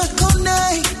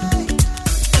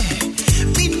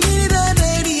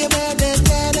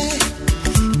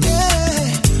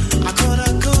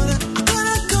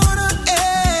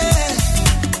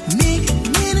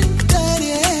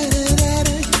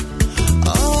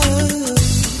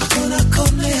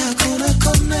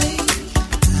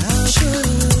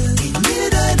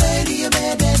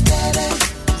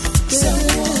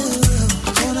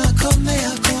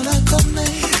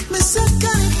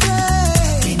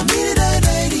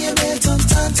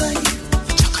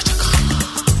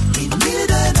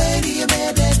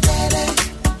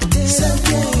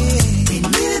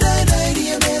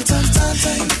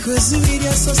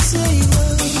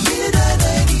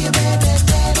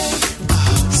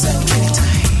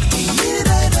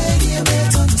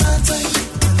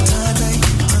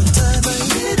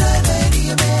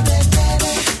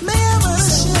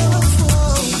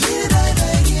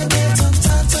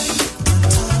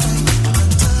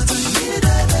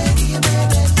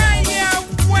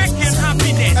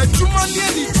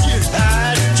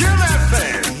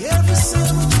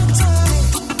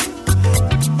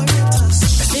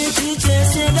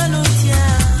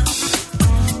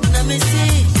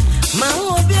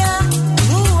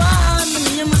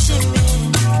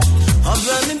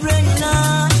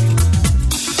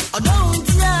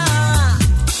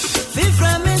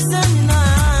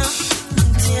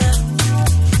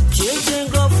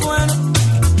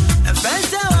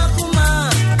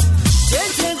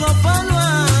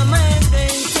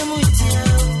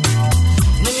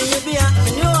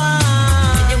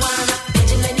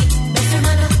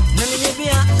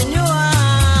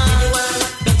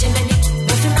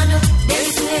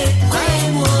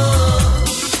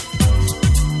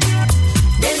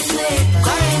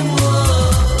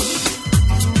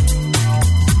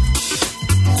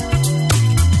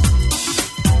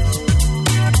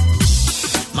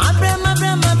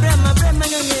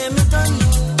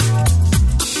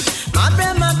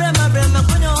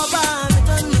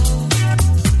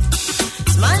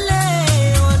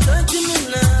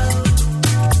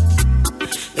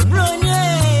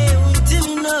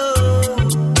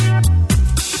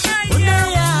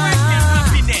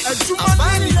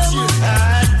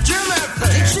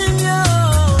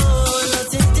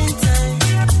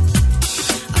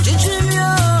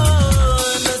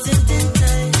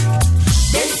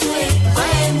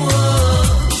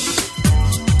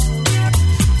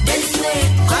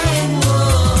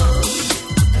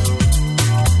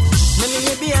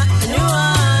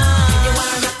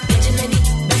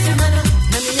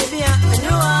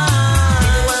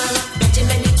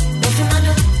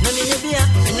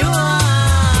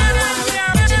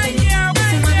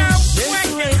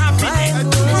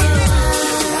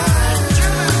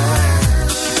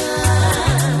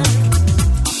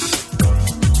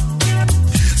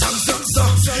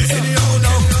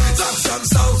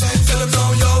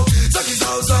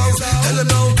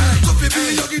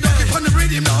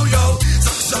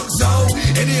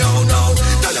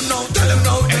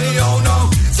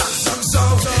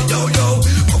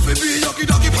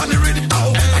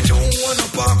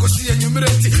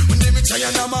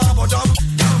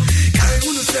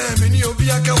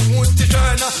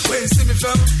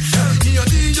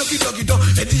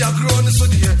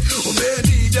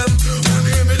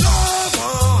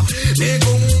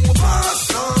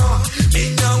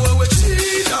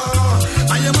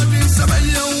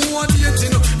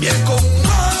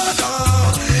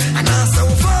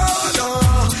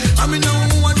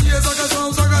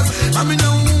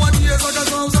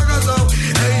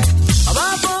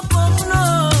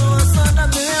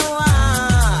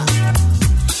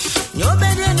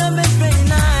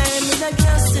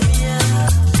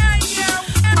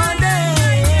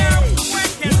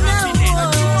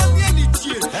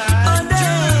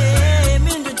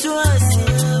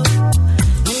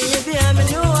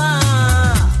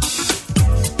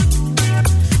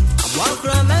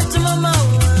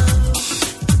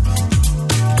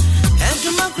 To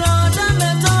my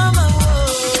crowd,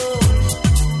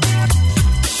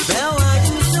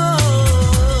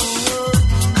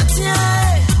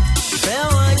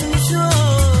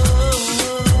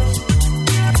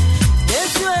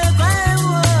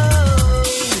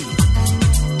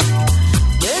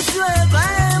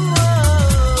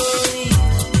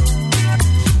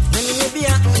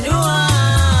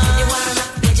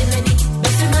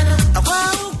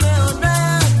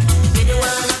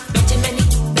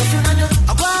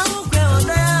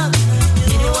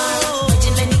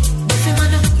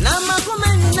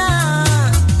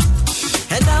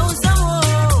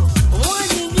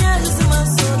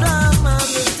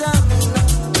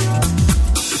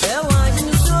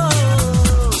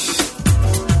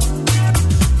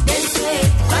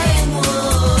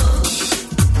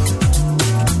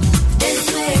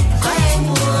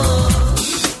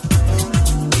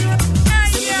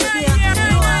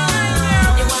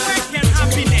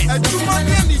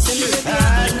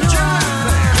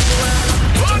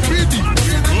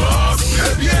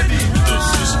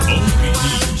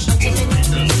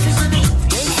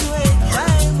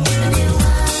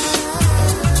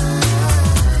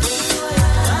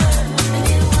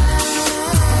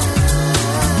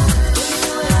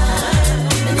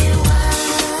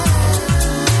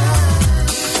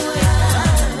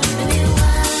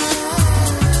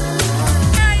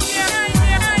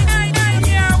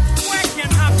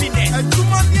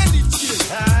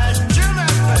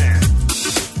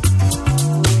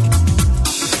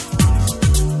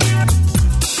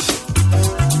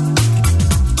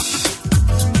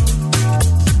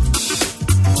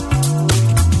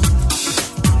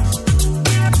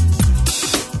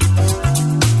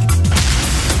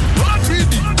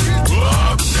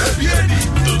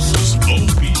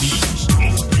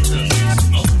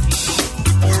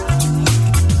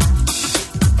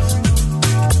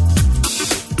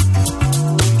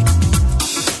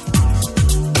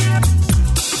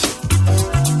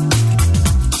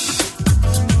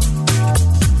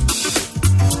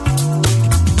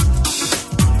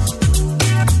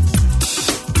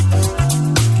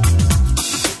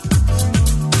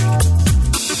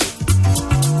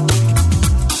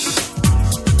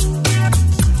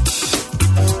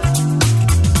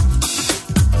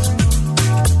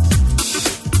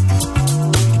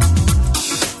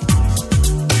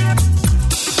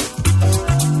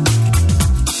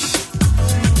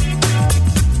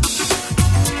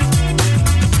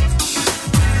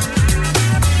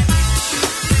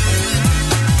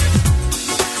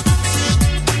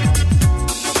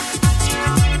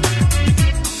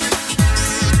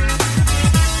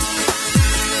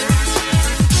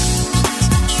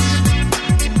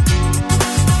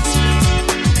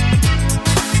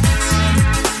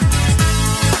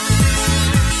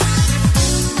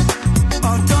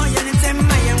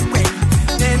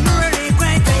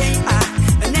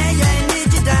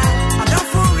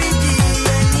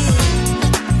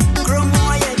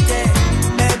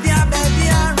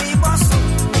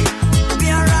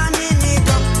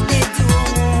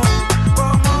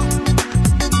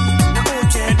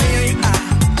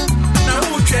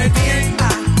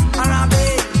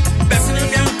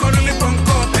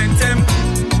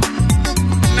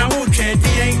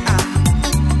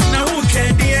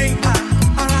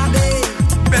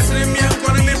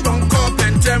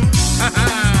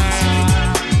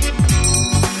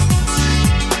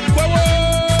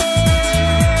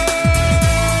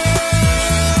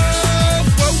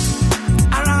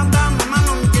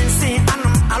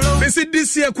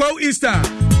 year kwa Easter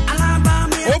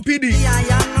OPD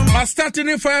but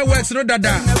starting fireworks no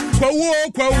dada kwa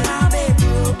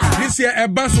this year a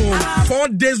bustle 4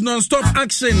 days non-stop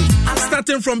action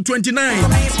starting from 29th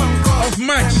of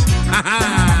March.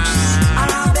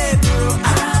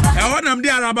 I want them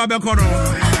there about Bekono.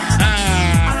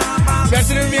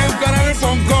 President Mian Kanavi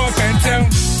from Cork and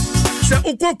tell say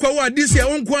Ukwa this year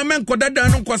won't come and Kodada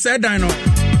no Kwasa Dino.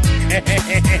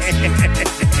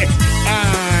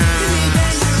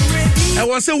 I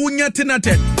was a Wunya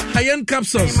Tinated, high-end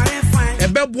capsules, a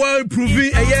bad boy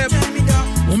proving a year.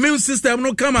 Immune system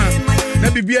no come on. Na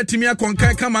bibia timia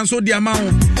konkai come and so the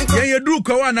amount. Ye do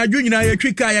kwa na dwina ye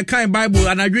twika ye kan Bible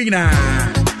and dwina.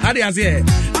 Hade ase.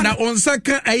 Na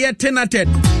onsaka aye tenated.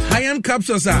 High-end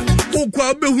capsules are.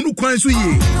 Ukwa behunu kwan so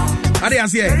yi. Hade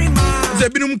ase. Ze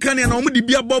binum kania na omu di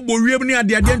bia bobo wiem ni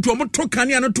ade ade nto omu to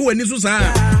kania no to ani so sa.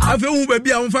 Afa hu ba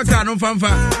bia omfa ka no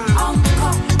mfa.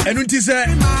 Enu nti se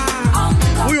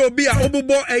we obi a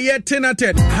obobo aye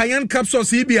tenated. High-end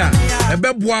capsules ibia.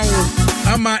 Ebeboa wo.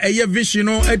 Ama eye vision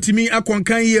no atimi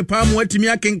akonkan ye pa mo atimi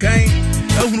akenkan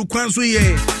ahunu kwan so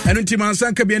ye eno nti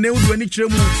mansanka bia na wudu ani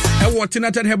kiremu e wo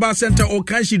Tenated Herbal Center o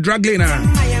Kanshi Drug Lane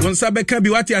won sabeka bi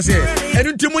wati ase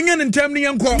eno nti munye ne ntam ne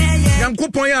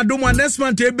yankopon ya adomo next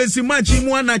month e besi match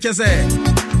mu ana chese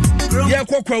ye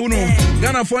kokwa wu no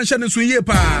Ghana fo nhye ne so ye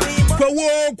pa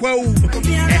kwawo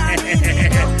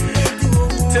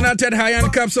Tenated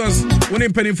high-end capsules. When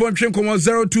in penny phone train come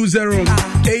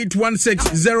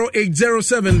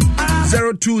 020-816-0807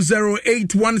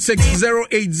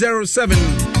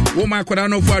 020-816-0807. Woman could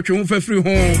know for you for free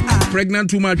home. Pregnant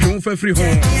too much for free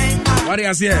home. What do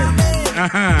you say?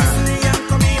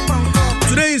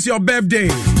 Today is your birthday.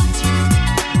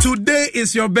 Today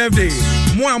is your birthday.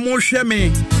 Mo share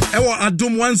me. Ewa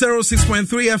Adum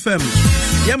 106.3 FM.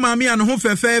 Yeah, mami and home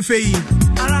for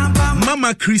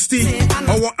Mama Christie,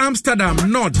 our Amsterdam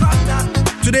North.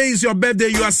 Today is your birthday.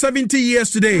 You are 70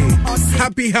 years today.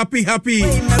 Happy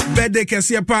birthday,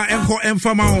 Kesiapa Enko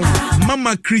Enfamao.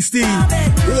 Mama Christie,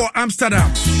 our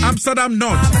Amsterdam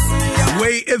North.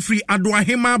 Way every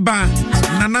Adwahima Ba,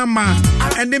 Nanama,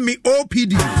 and then me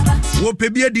OPD. Wo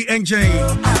pebia di enjoy.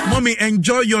 Mommy,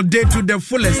 enjoy your day to the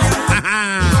fullest.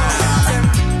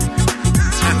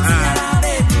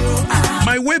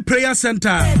 My Way Prayer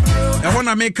Center. I want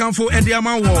to make comfort at the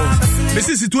amount wall. This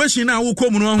is situation now will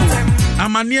come on.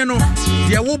 Amaniano,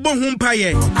 the Wobo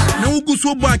Humpaye. No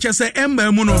Guso Bacha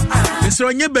Ember Muno. Mr.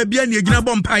 Onye Baby and Yagina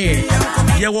Bompaye.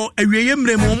 Yawo a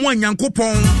Yemre Momo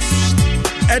Yankopon.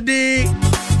 Eddie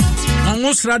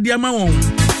almost Radiamao.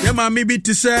 Yama maybe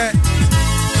to say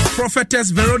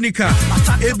Prophetess Veronica.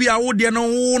 Ebi awode no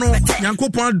no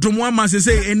Yankopon domwa ma se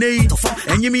enei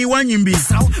enyimi wanyimbi.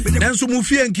 Nanso mu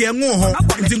fie nke enwo ho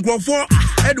nti nkrofo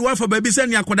Edwa for baby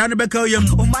send yakoda no beka yam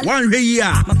wan hwe yi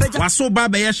a waso ba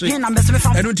be yehye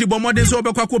enu nti bomode so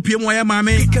obekwa kopie mu ya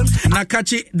maame na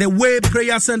kachi the Way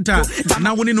Prayer Center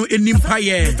na woni no enim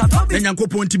paye na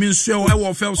Yankopon ntimi nsuo e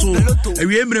wo fel so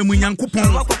ewie mre mu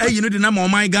Yankopon ayi no de na ma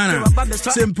oman Ghana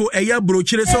simple eya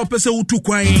brochire so opese wutu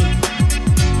kwan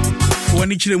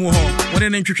wani chire mu ho woni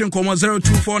ne ntwetwe nkomo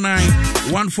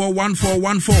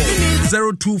 0249141414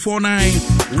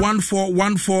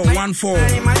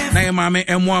 0249141414 na maame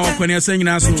emwa wakwani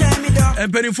asanyina so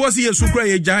empenifo si yesu kura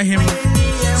ye jahem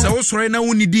se wo sore na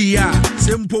wonidi ya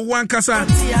se mpo wankasa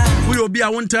wo obi a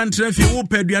wonta ntrefi wo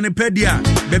padua ne padia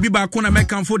baby ba ko na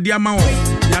mekanfo dia ma wo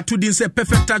ya to din se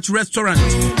Perfect Touch Restaurant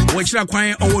wo chira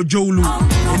kwan owo Jowlu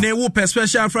ene wo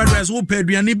special fried rice wo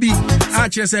padua ne bi a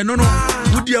kire se no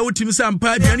wudi a wotim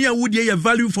sampa aduane a wudi ye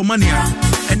value for money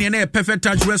ene na Perfect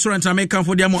Touch Restaurant a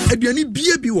mekanfo dia ma aduane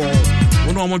bia bi wo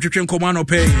wono omo twetwe nkomo no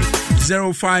pay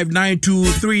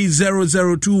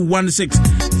 0592300216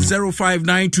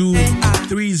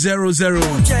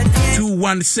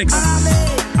 0592300216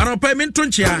 anopa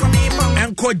mentonchia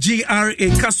enko GRA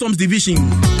Customs Division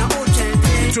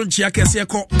mentonchia kese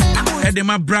ko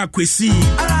edema bra kwesi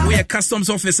we a customs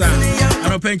officer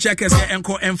anopa nchia kese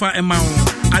enko emfa emao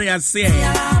area say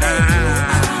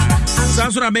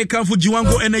Samsung make for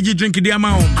Jiwango energy drink di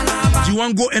amount.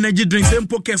 Jiwango energy drink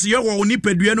sempo kese yo wo ni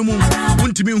padua no mu.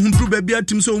 Untimi huntu baby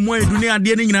atim so mo edu ne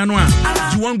ade ne nyina no a.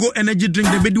 Jiwango energy drink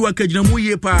de bedi wakagina mu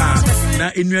ye pa.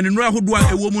 Na enuane no ahodo a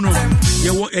ewo mu no.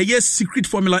 Ye wo eye secret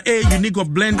formula A unique of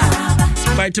blend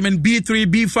vitamin B3,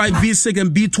 B5, B6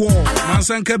 and B12.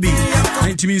 Mansanka B.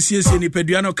 Ntimi CC ni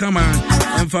padua no kama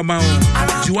emfama.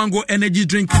 Jiwango energy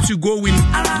drink to go win.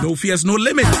 No fears, no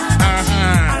limit.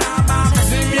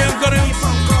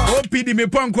 OPD me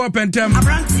pon ko pentem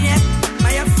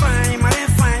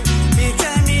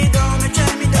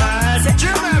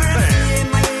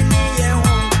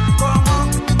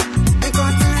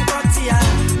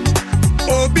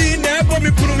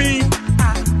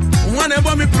One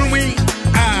ever me prumi.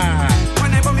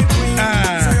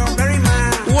 So you're very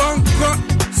man. One co.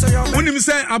 When you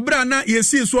say Abrana, you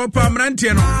see swap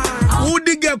Amrantiano. Who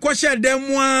dig a question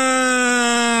them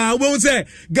one? Won't say,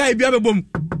 Guy Biabum.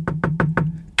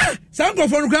 Some go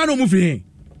for Grano movie.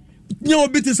 No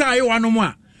bit is I one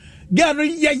more.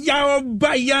 Gary ya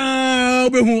by ya.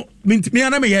 Mint me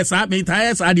and me, yes, I mean,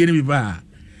 tires I didn't be bad.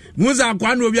 Musa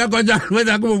Quano Biagoja, where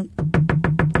I go.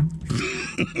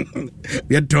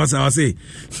 Yet toss I say,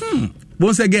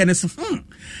 once again, it's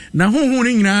now who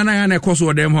ring Nana and a cost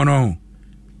of them hono.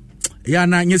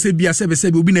 Yana, yes, be a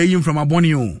 7 will be name from a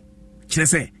bonio.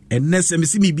 Chese, and Ness and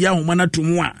Missimi Bia Mana to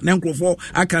moi, Nanko for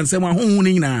I can say my home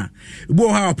na. Bo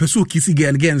how pursue kissy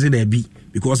again in there be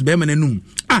because Beman and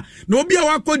no be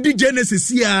our code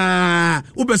Genesis ya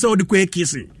Ubeso the quick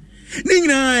kissing.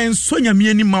 Nina and Sonia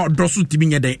Mieni ma dosu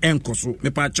tibinga de enkoso me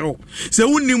pacho se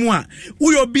wonni mu a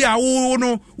wo yo bia wo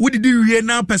no wo didi wie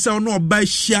na pese no ba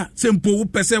hia sempo wo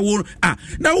pese wo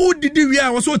na wo didi wie a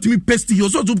wo so timi pesti yo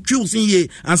so to twusin ye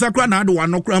ansakra na ade wa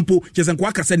no krampo chese nko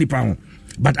akasa nipa ho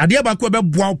but ade ba ko be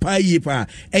boa pa ye pa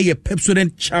eye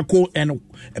Pepsodent charcoal and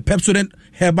Pepsodent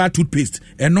herbal toothpaste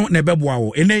eno na be boa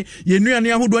wo ene ye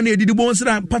nuane ahodo na edidi bo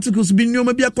nsira particles bi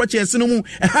nyoma bi akwache eseno mu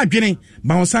ha dwene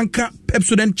ba onsanka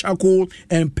Pepsodent charcoal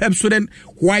and Pepsodent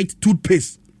white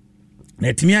toothpaste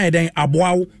na timi ayeden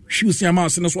aboawo hwiusi ama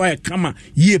so no so ay kama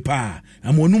ye pa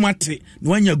amonumate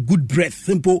no anya good breath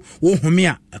simple wo home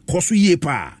a koso ye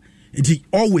pa. And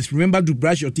always remember to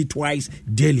brush your teeth twice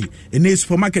daily. In a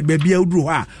supermarket, baby, I do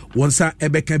ha once a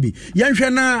ebekabi.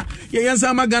 Yanshana,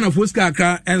 Yansa Magana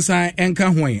Fuska, and Sai and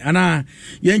Kahway, and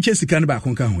Yanche Sikan back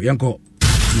on Kahway, Yanko.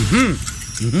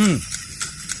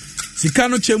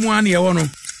 Sikano Chemwani, Yawono,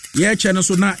 Ye Channel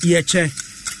Sona, Ye Che,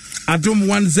 Adum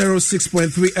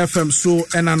 106.3 FM, so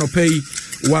and Anopay.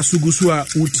 Wasugusua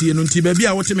uti enunti baby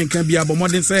a wote menkan bia bo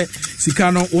modern say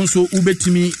sika no onso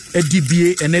ubetimi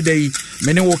edibie enedai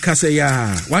mene wo kase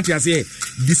ya what you say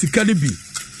disika bi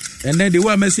and then the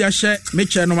way Messi ahye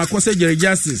meche no makose Jerry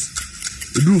Justice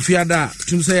eduru fiada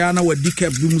tum say ya na wadi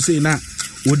cap bi mu say na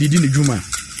wodidi ne dwuma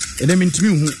ene mentimi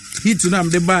hu hit na me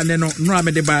de ba ne no no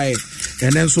me de ba e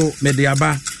ene so me de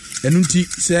aba enunti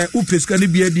say upeska ne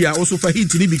bia dia also fa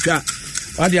hit ni bika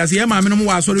Wadi as ye ma me no mo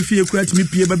wa sori fie kura timi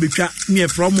pie ba betwa ne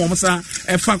from mo sa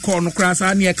e fa call no kura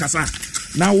sa ne e kasa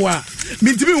na wa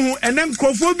mintimi hu enen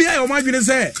krofobia e o ma dwene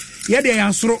se ye de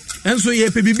ya soro enso ye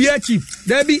pe bibia chief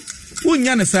da bi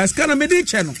unya ne sa ska na me de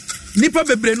che no nipa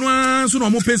bebre no anso no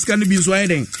mo peska no bi so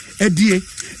ayeden adie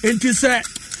enti se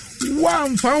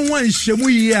wan fa wan hyemu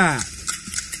yi a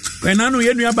kwenano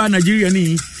ye nua ba Nigeria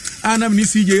ni anam ni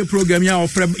CJ program ya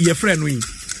ofre ye friend wi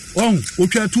on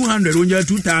otwa 200 onja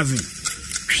 2000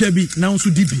 Shebi na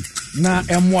unsu dibi na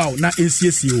emwao na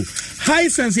NCSO high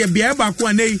sense ye bia ba ko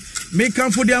anei make am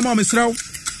for dia ma mesraw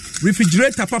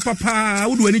refrigerator papa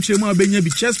wodo ani chemu abenya bi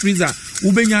chest freezer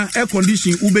ubenya air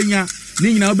condition ubenya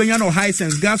ni nyina ubenya no high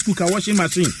sense gas cooker washing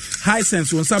machine high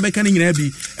sense won sabe kan nyina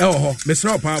bi ho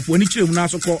mesraw pa fo ani chemu na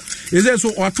so ko eze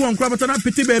so oto onkra bata na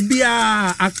pete ba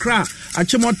bia Accra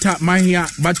Achimota Mahia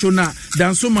Bachona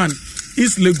Dansoman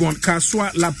East Legon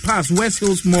Kaswa La Paz West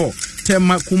Hills Mall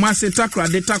Tema Kumase Takra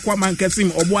de Takwa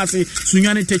Mankesim Obuasi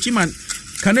Sunyani Techiman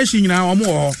Kaneshi nyina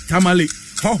omo Tamale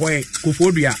Hohoe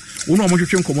Kofodua uno mo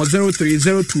twetwe nkomo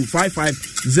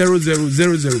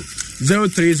 0302550000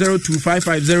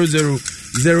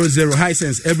 0302550000 high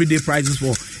sense everyday prices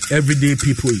for everyday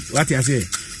people what I say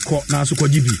ko na so ko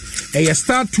GB e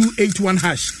star 281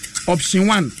 hash option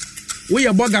 1 we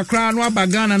your burger kra no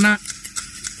abagana na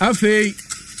afei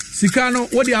sikano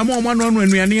wodi amoma no no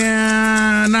anuane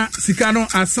na sikano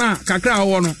asa kakra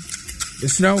wo no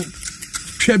esraw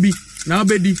twabi na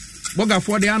obedi burger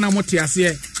for the anamote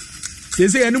ase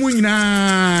sese enimu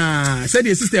nyina said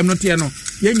the system no tie no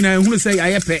ye nyina ehunu say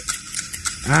ayepe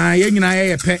ye nyina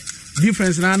ayepe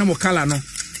difference na na mo color no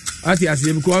ati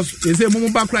ase because sese mo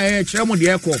ba kra ye kire mo de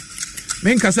ekọ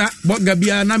men kasa burger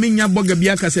bia na menya burger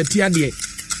bia kasa tie de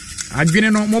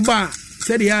adwene no mo ba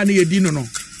said ya na ye di no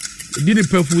dini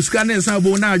pefu scanner sa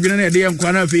bo na adwene na de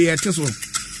yankwa na fe yete so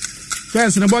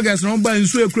first na burgers no ba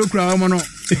nsu ekura mo no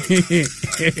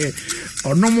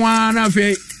ono mo na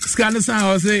fe scanner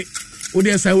sa o se o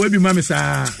de sa webi mame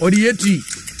sa o de yeti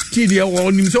ti de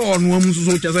o nim se ono am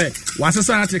so chese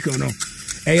wasesa article no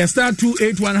e star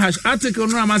 281 hash article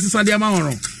no amasesa de ama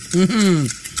ono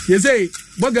ye say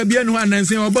burger bia no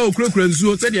ananse o ba okura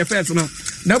nsu se de first no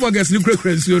na burgers ni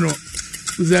kura nsu no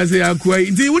uzaze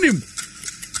akwai ndi unim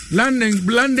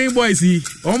landing boys hi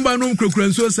omba no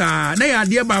mkrokuranso sa na ya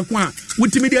de ba ko a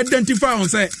wutimi de identify on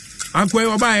say akwai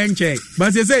oba ya nche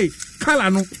but say kala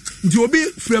no nti obi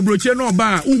frabroche no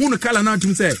oba uhu no kala na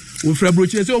tum say wo fra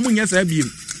brochire say o munya sa biem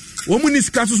wo mu ni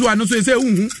sika so ano so say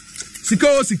unhu sika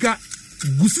o sika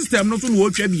gu system no so no wo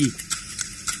twa bie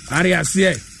are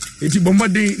ase eti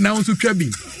bomode na won so twa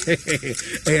bi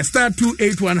star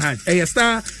 281 hash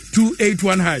star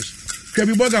 281 hash twa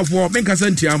bi boga for menka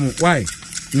santiamo why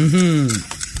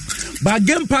ba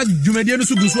game pack dwumadie no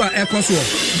so gu so a ekoso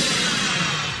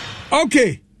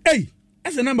okay hey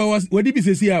as the number was what did be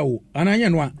say o ananya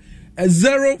no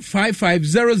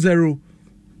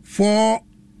 05500439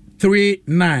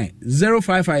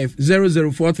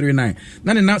 05500439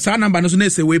 na sa number no so na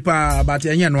say we pa but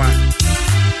anya no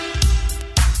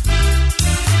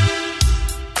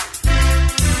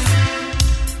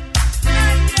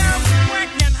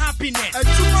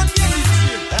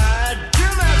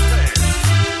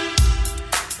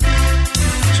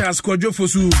Charles Kojo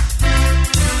Fosu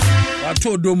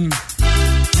Watodom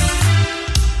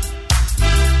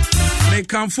me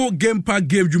kanfo game pack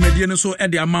game dwumadie no so e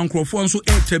de amankrofo so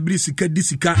e tabiri sika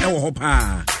disika e wo ho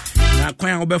pa na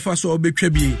kwan obefa so obetwa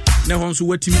bie na ho so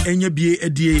watimi enya bie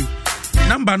edie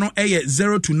number no e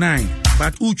 0 to 9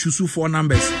 but who choose 4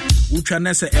 numbers who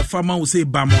na say e fama wo say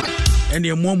bamo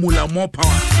ene more mula more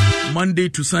power Monday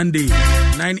to Sunday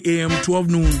 9 a.m. 12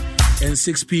 noon and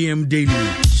 6 p.m. daily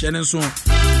shenen so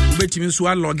obetimi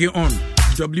so log on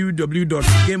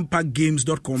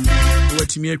www.gamepackgames.com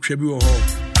watimi atwa bi wo ho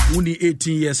Uni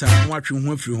 18 years and watch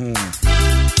you free home.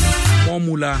 More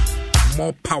mula,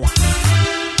 more power.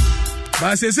 But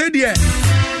I say, dear,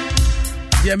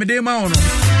 me de ma ono.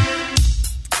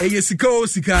 Eye sika o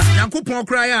sika. Yankopon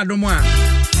cry ya do mo a.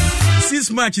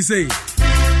 6 match say.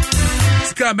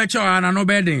 Sika becha na no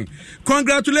bedding.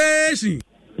 Congratulations.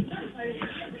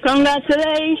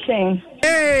 Congratulations.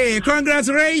 Hey,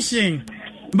 congratulations.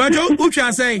 But who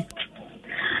shall say?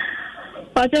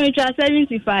 But me try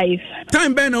 75.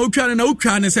 Time ben na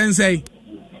utwa sensei.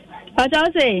 What I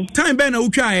say? Time ben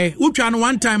utwa no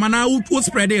one time and now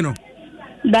spread no.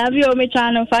 Davio me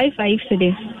try no 55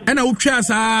 today. And utwa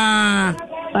sa.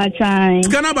 But time.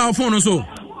 Scan about phone so.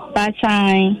 But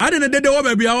time. I didn't dey the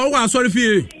baby. I was sorry for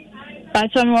you.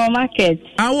 But some market.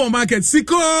 Our market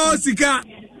sika.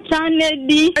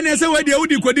 Chanedi. And I say where the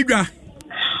udi kwadidwa.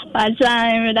 But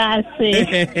time that's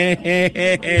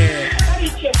it.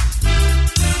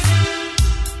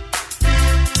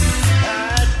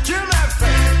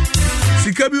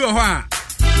 Sika bi wo ho a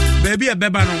baby e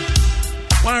beba no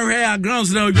one hair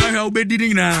grounds na odwa ha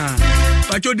obedidi na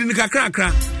pacho di ni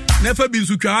kakrakra na fa bi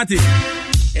nsu twa ate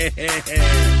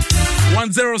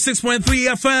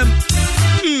 106.3 FM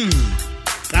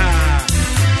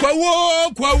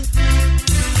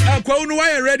kwa no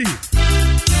why ready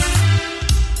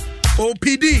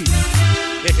OPD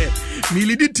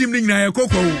milidi team ni na ye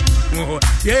kokwo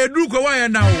ye edu kwa why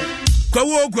now kwa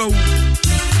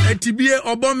etibie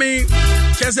obomi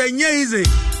chese nyeize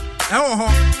ewo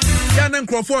ho ya na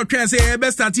nkrofo twen se e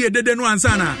be start e dede no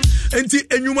ansa na enti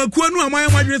enyumakuo no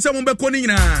aman madwene se mo beko ni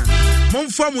nyina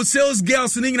momfa mo sales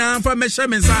girls ni nyina amfa mehye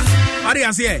mensa ari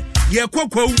ase ye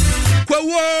kokwo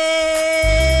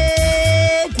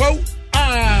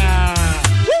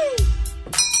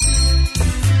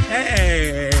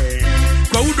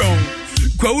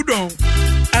kwudon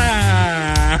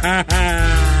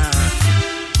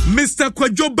Mr.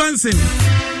 Kwajo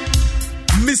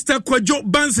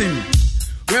Bansin.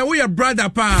 Where we are brother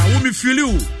pa, we me feel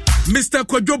you. Mr.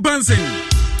 Kwajo Bansin.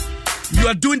 You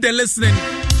are doing the listening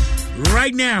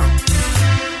right now.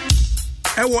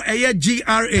 Ewo eye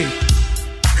GRA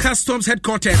Customs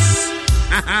Headquarters.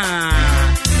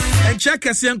 And check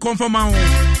us and confirm our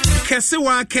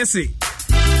Kesi.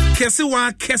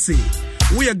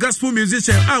 We are gospel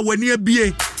musician. We near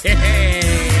BA.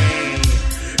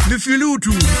 The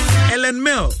Filutu, Ellen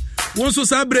Mel, Wonso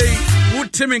Sabre,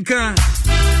 Wood Timinka,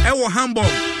 Ewo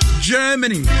Hamburg,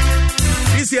 Germany.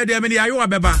 This year, there many Iowa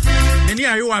Beba, many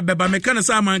Iowa Beba, Mekana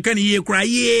Saman, can ye cry,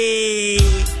 ye?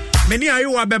 Many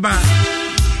Iowa Beba.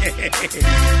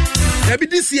 Maybe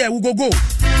this year we go.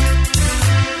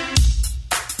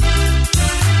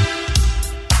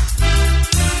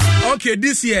 Okay,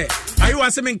 this year,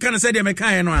 Iowa Semen can say the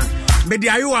Mekana, maybe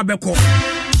Iowa Beko.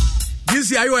 This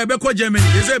year you are Germany.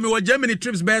 They say me what Germany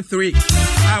trips by 3.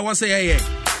 I was say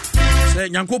say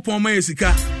Yankopon ma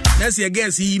sika. Let's see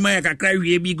guess he ma kakra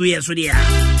wie bi go yeso dia.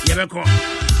 Ye be ko.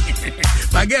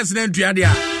 But guess na ntua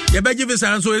dia. Ye be give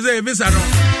visa so say visa no.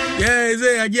 Yeah,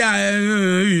 say agia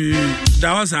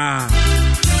da wasa.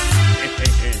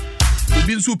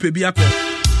 Obi nso pe bi akọ.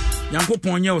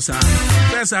 Yankopon nye osa.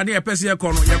 Pesa na ye pese ye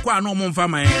kọ no. Ye kwa no mo mfa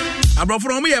man.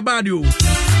 Abrofo mo ye bad o.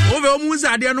 Ove o mu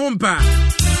za de no mpa.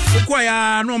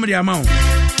 Ukwaya no me amount.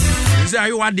 Say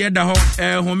ayo ade da ho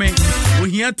home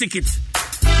ohia ticket.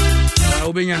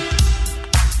 Obenya.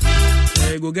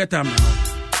 Go get them now.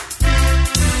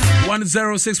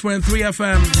 106.3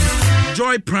 FM.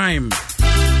 Joy Prime.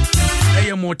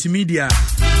 Your multimedia.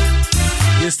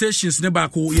 Your stations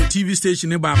nebako, your TV station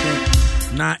nebako.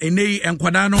 Na ene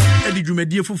enkwadano edi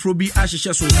dwumadie foforo bi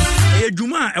ahyehye so.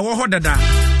 Dwuma ewo hodada.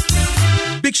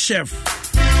 Big Chef.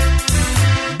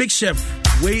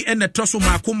 We en the toso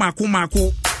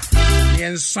mako.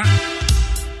 Yensa.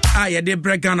 Ye de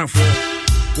bregana for.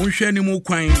 Wonhwe ni mu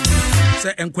kwan.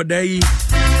 Se enkwadaa yi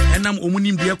enam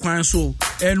omunim bia kwan so.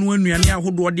 Enu anuane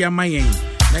ahodo de amayen.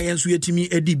 Na yenso yetimi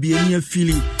edi bia ni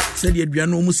afili. Se de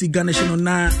aduane omu si garnish no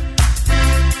na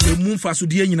emu faso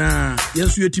de nyina.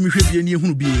 Yenso yetimi hwe bia ni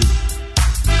ehunu bia.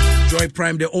 Joy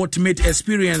Prime, the ultimate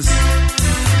experience.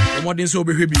 Modern so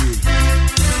be hwe bia.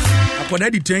 Akoda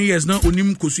di 10 years na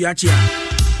onim kosuachi a.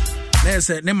 Na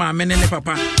se ne maame ne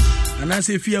papa. Ana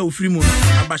se fia ofiri mu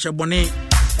abahye bone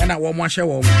na wo mo ahye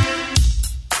wo mo.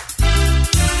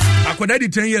 Akoda di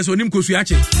 10 years onim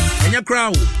kosuachi. Enya kra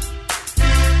o.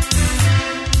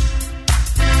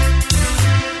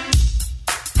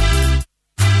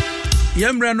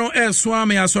 Yemra no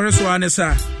swami asore so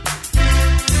anesa.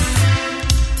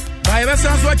 Ba yeba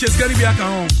san so cheskari bia ka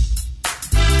ho.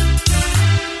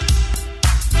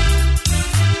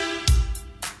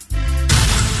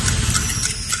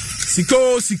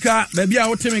 Sika baby a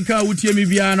wotemi ka wotie mi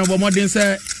bia no bomodin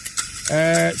se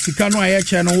sika no aye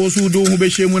che no wo so do hu be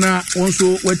hyemu na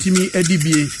wonso watimi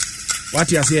adibie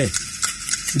wate ase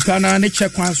sika na ne che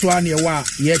kwan so a ne wa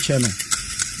ye che no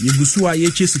yegusu a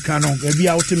ye che sika no baby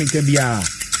a wotemi ka bia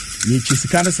ye che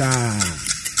sika no sa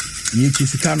ye che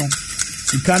sika no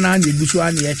sika na yegusu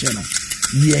a ne ye che no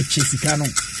ye che sika no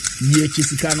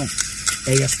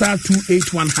star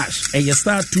 281 hash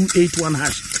star 281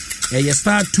 hash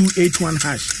star 281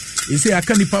 hash. You say I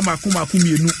can't pama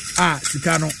mienu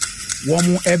sikano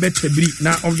womu ebe tebri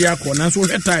na ovde akọ na so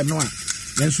time no a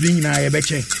na so nyina ye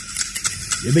beche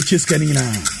skani nyina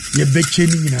ye beche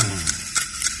nyina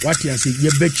what you say ye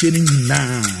beche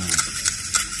nyina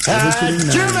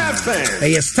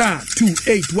star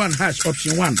 281 hash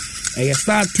option 1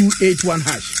 star 281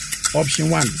 hash option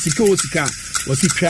 1 sika wasi twa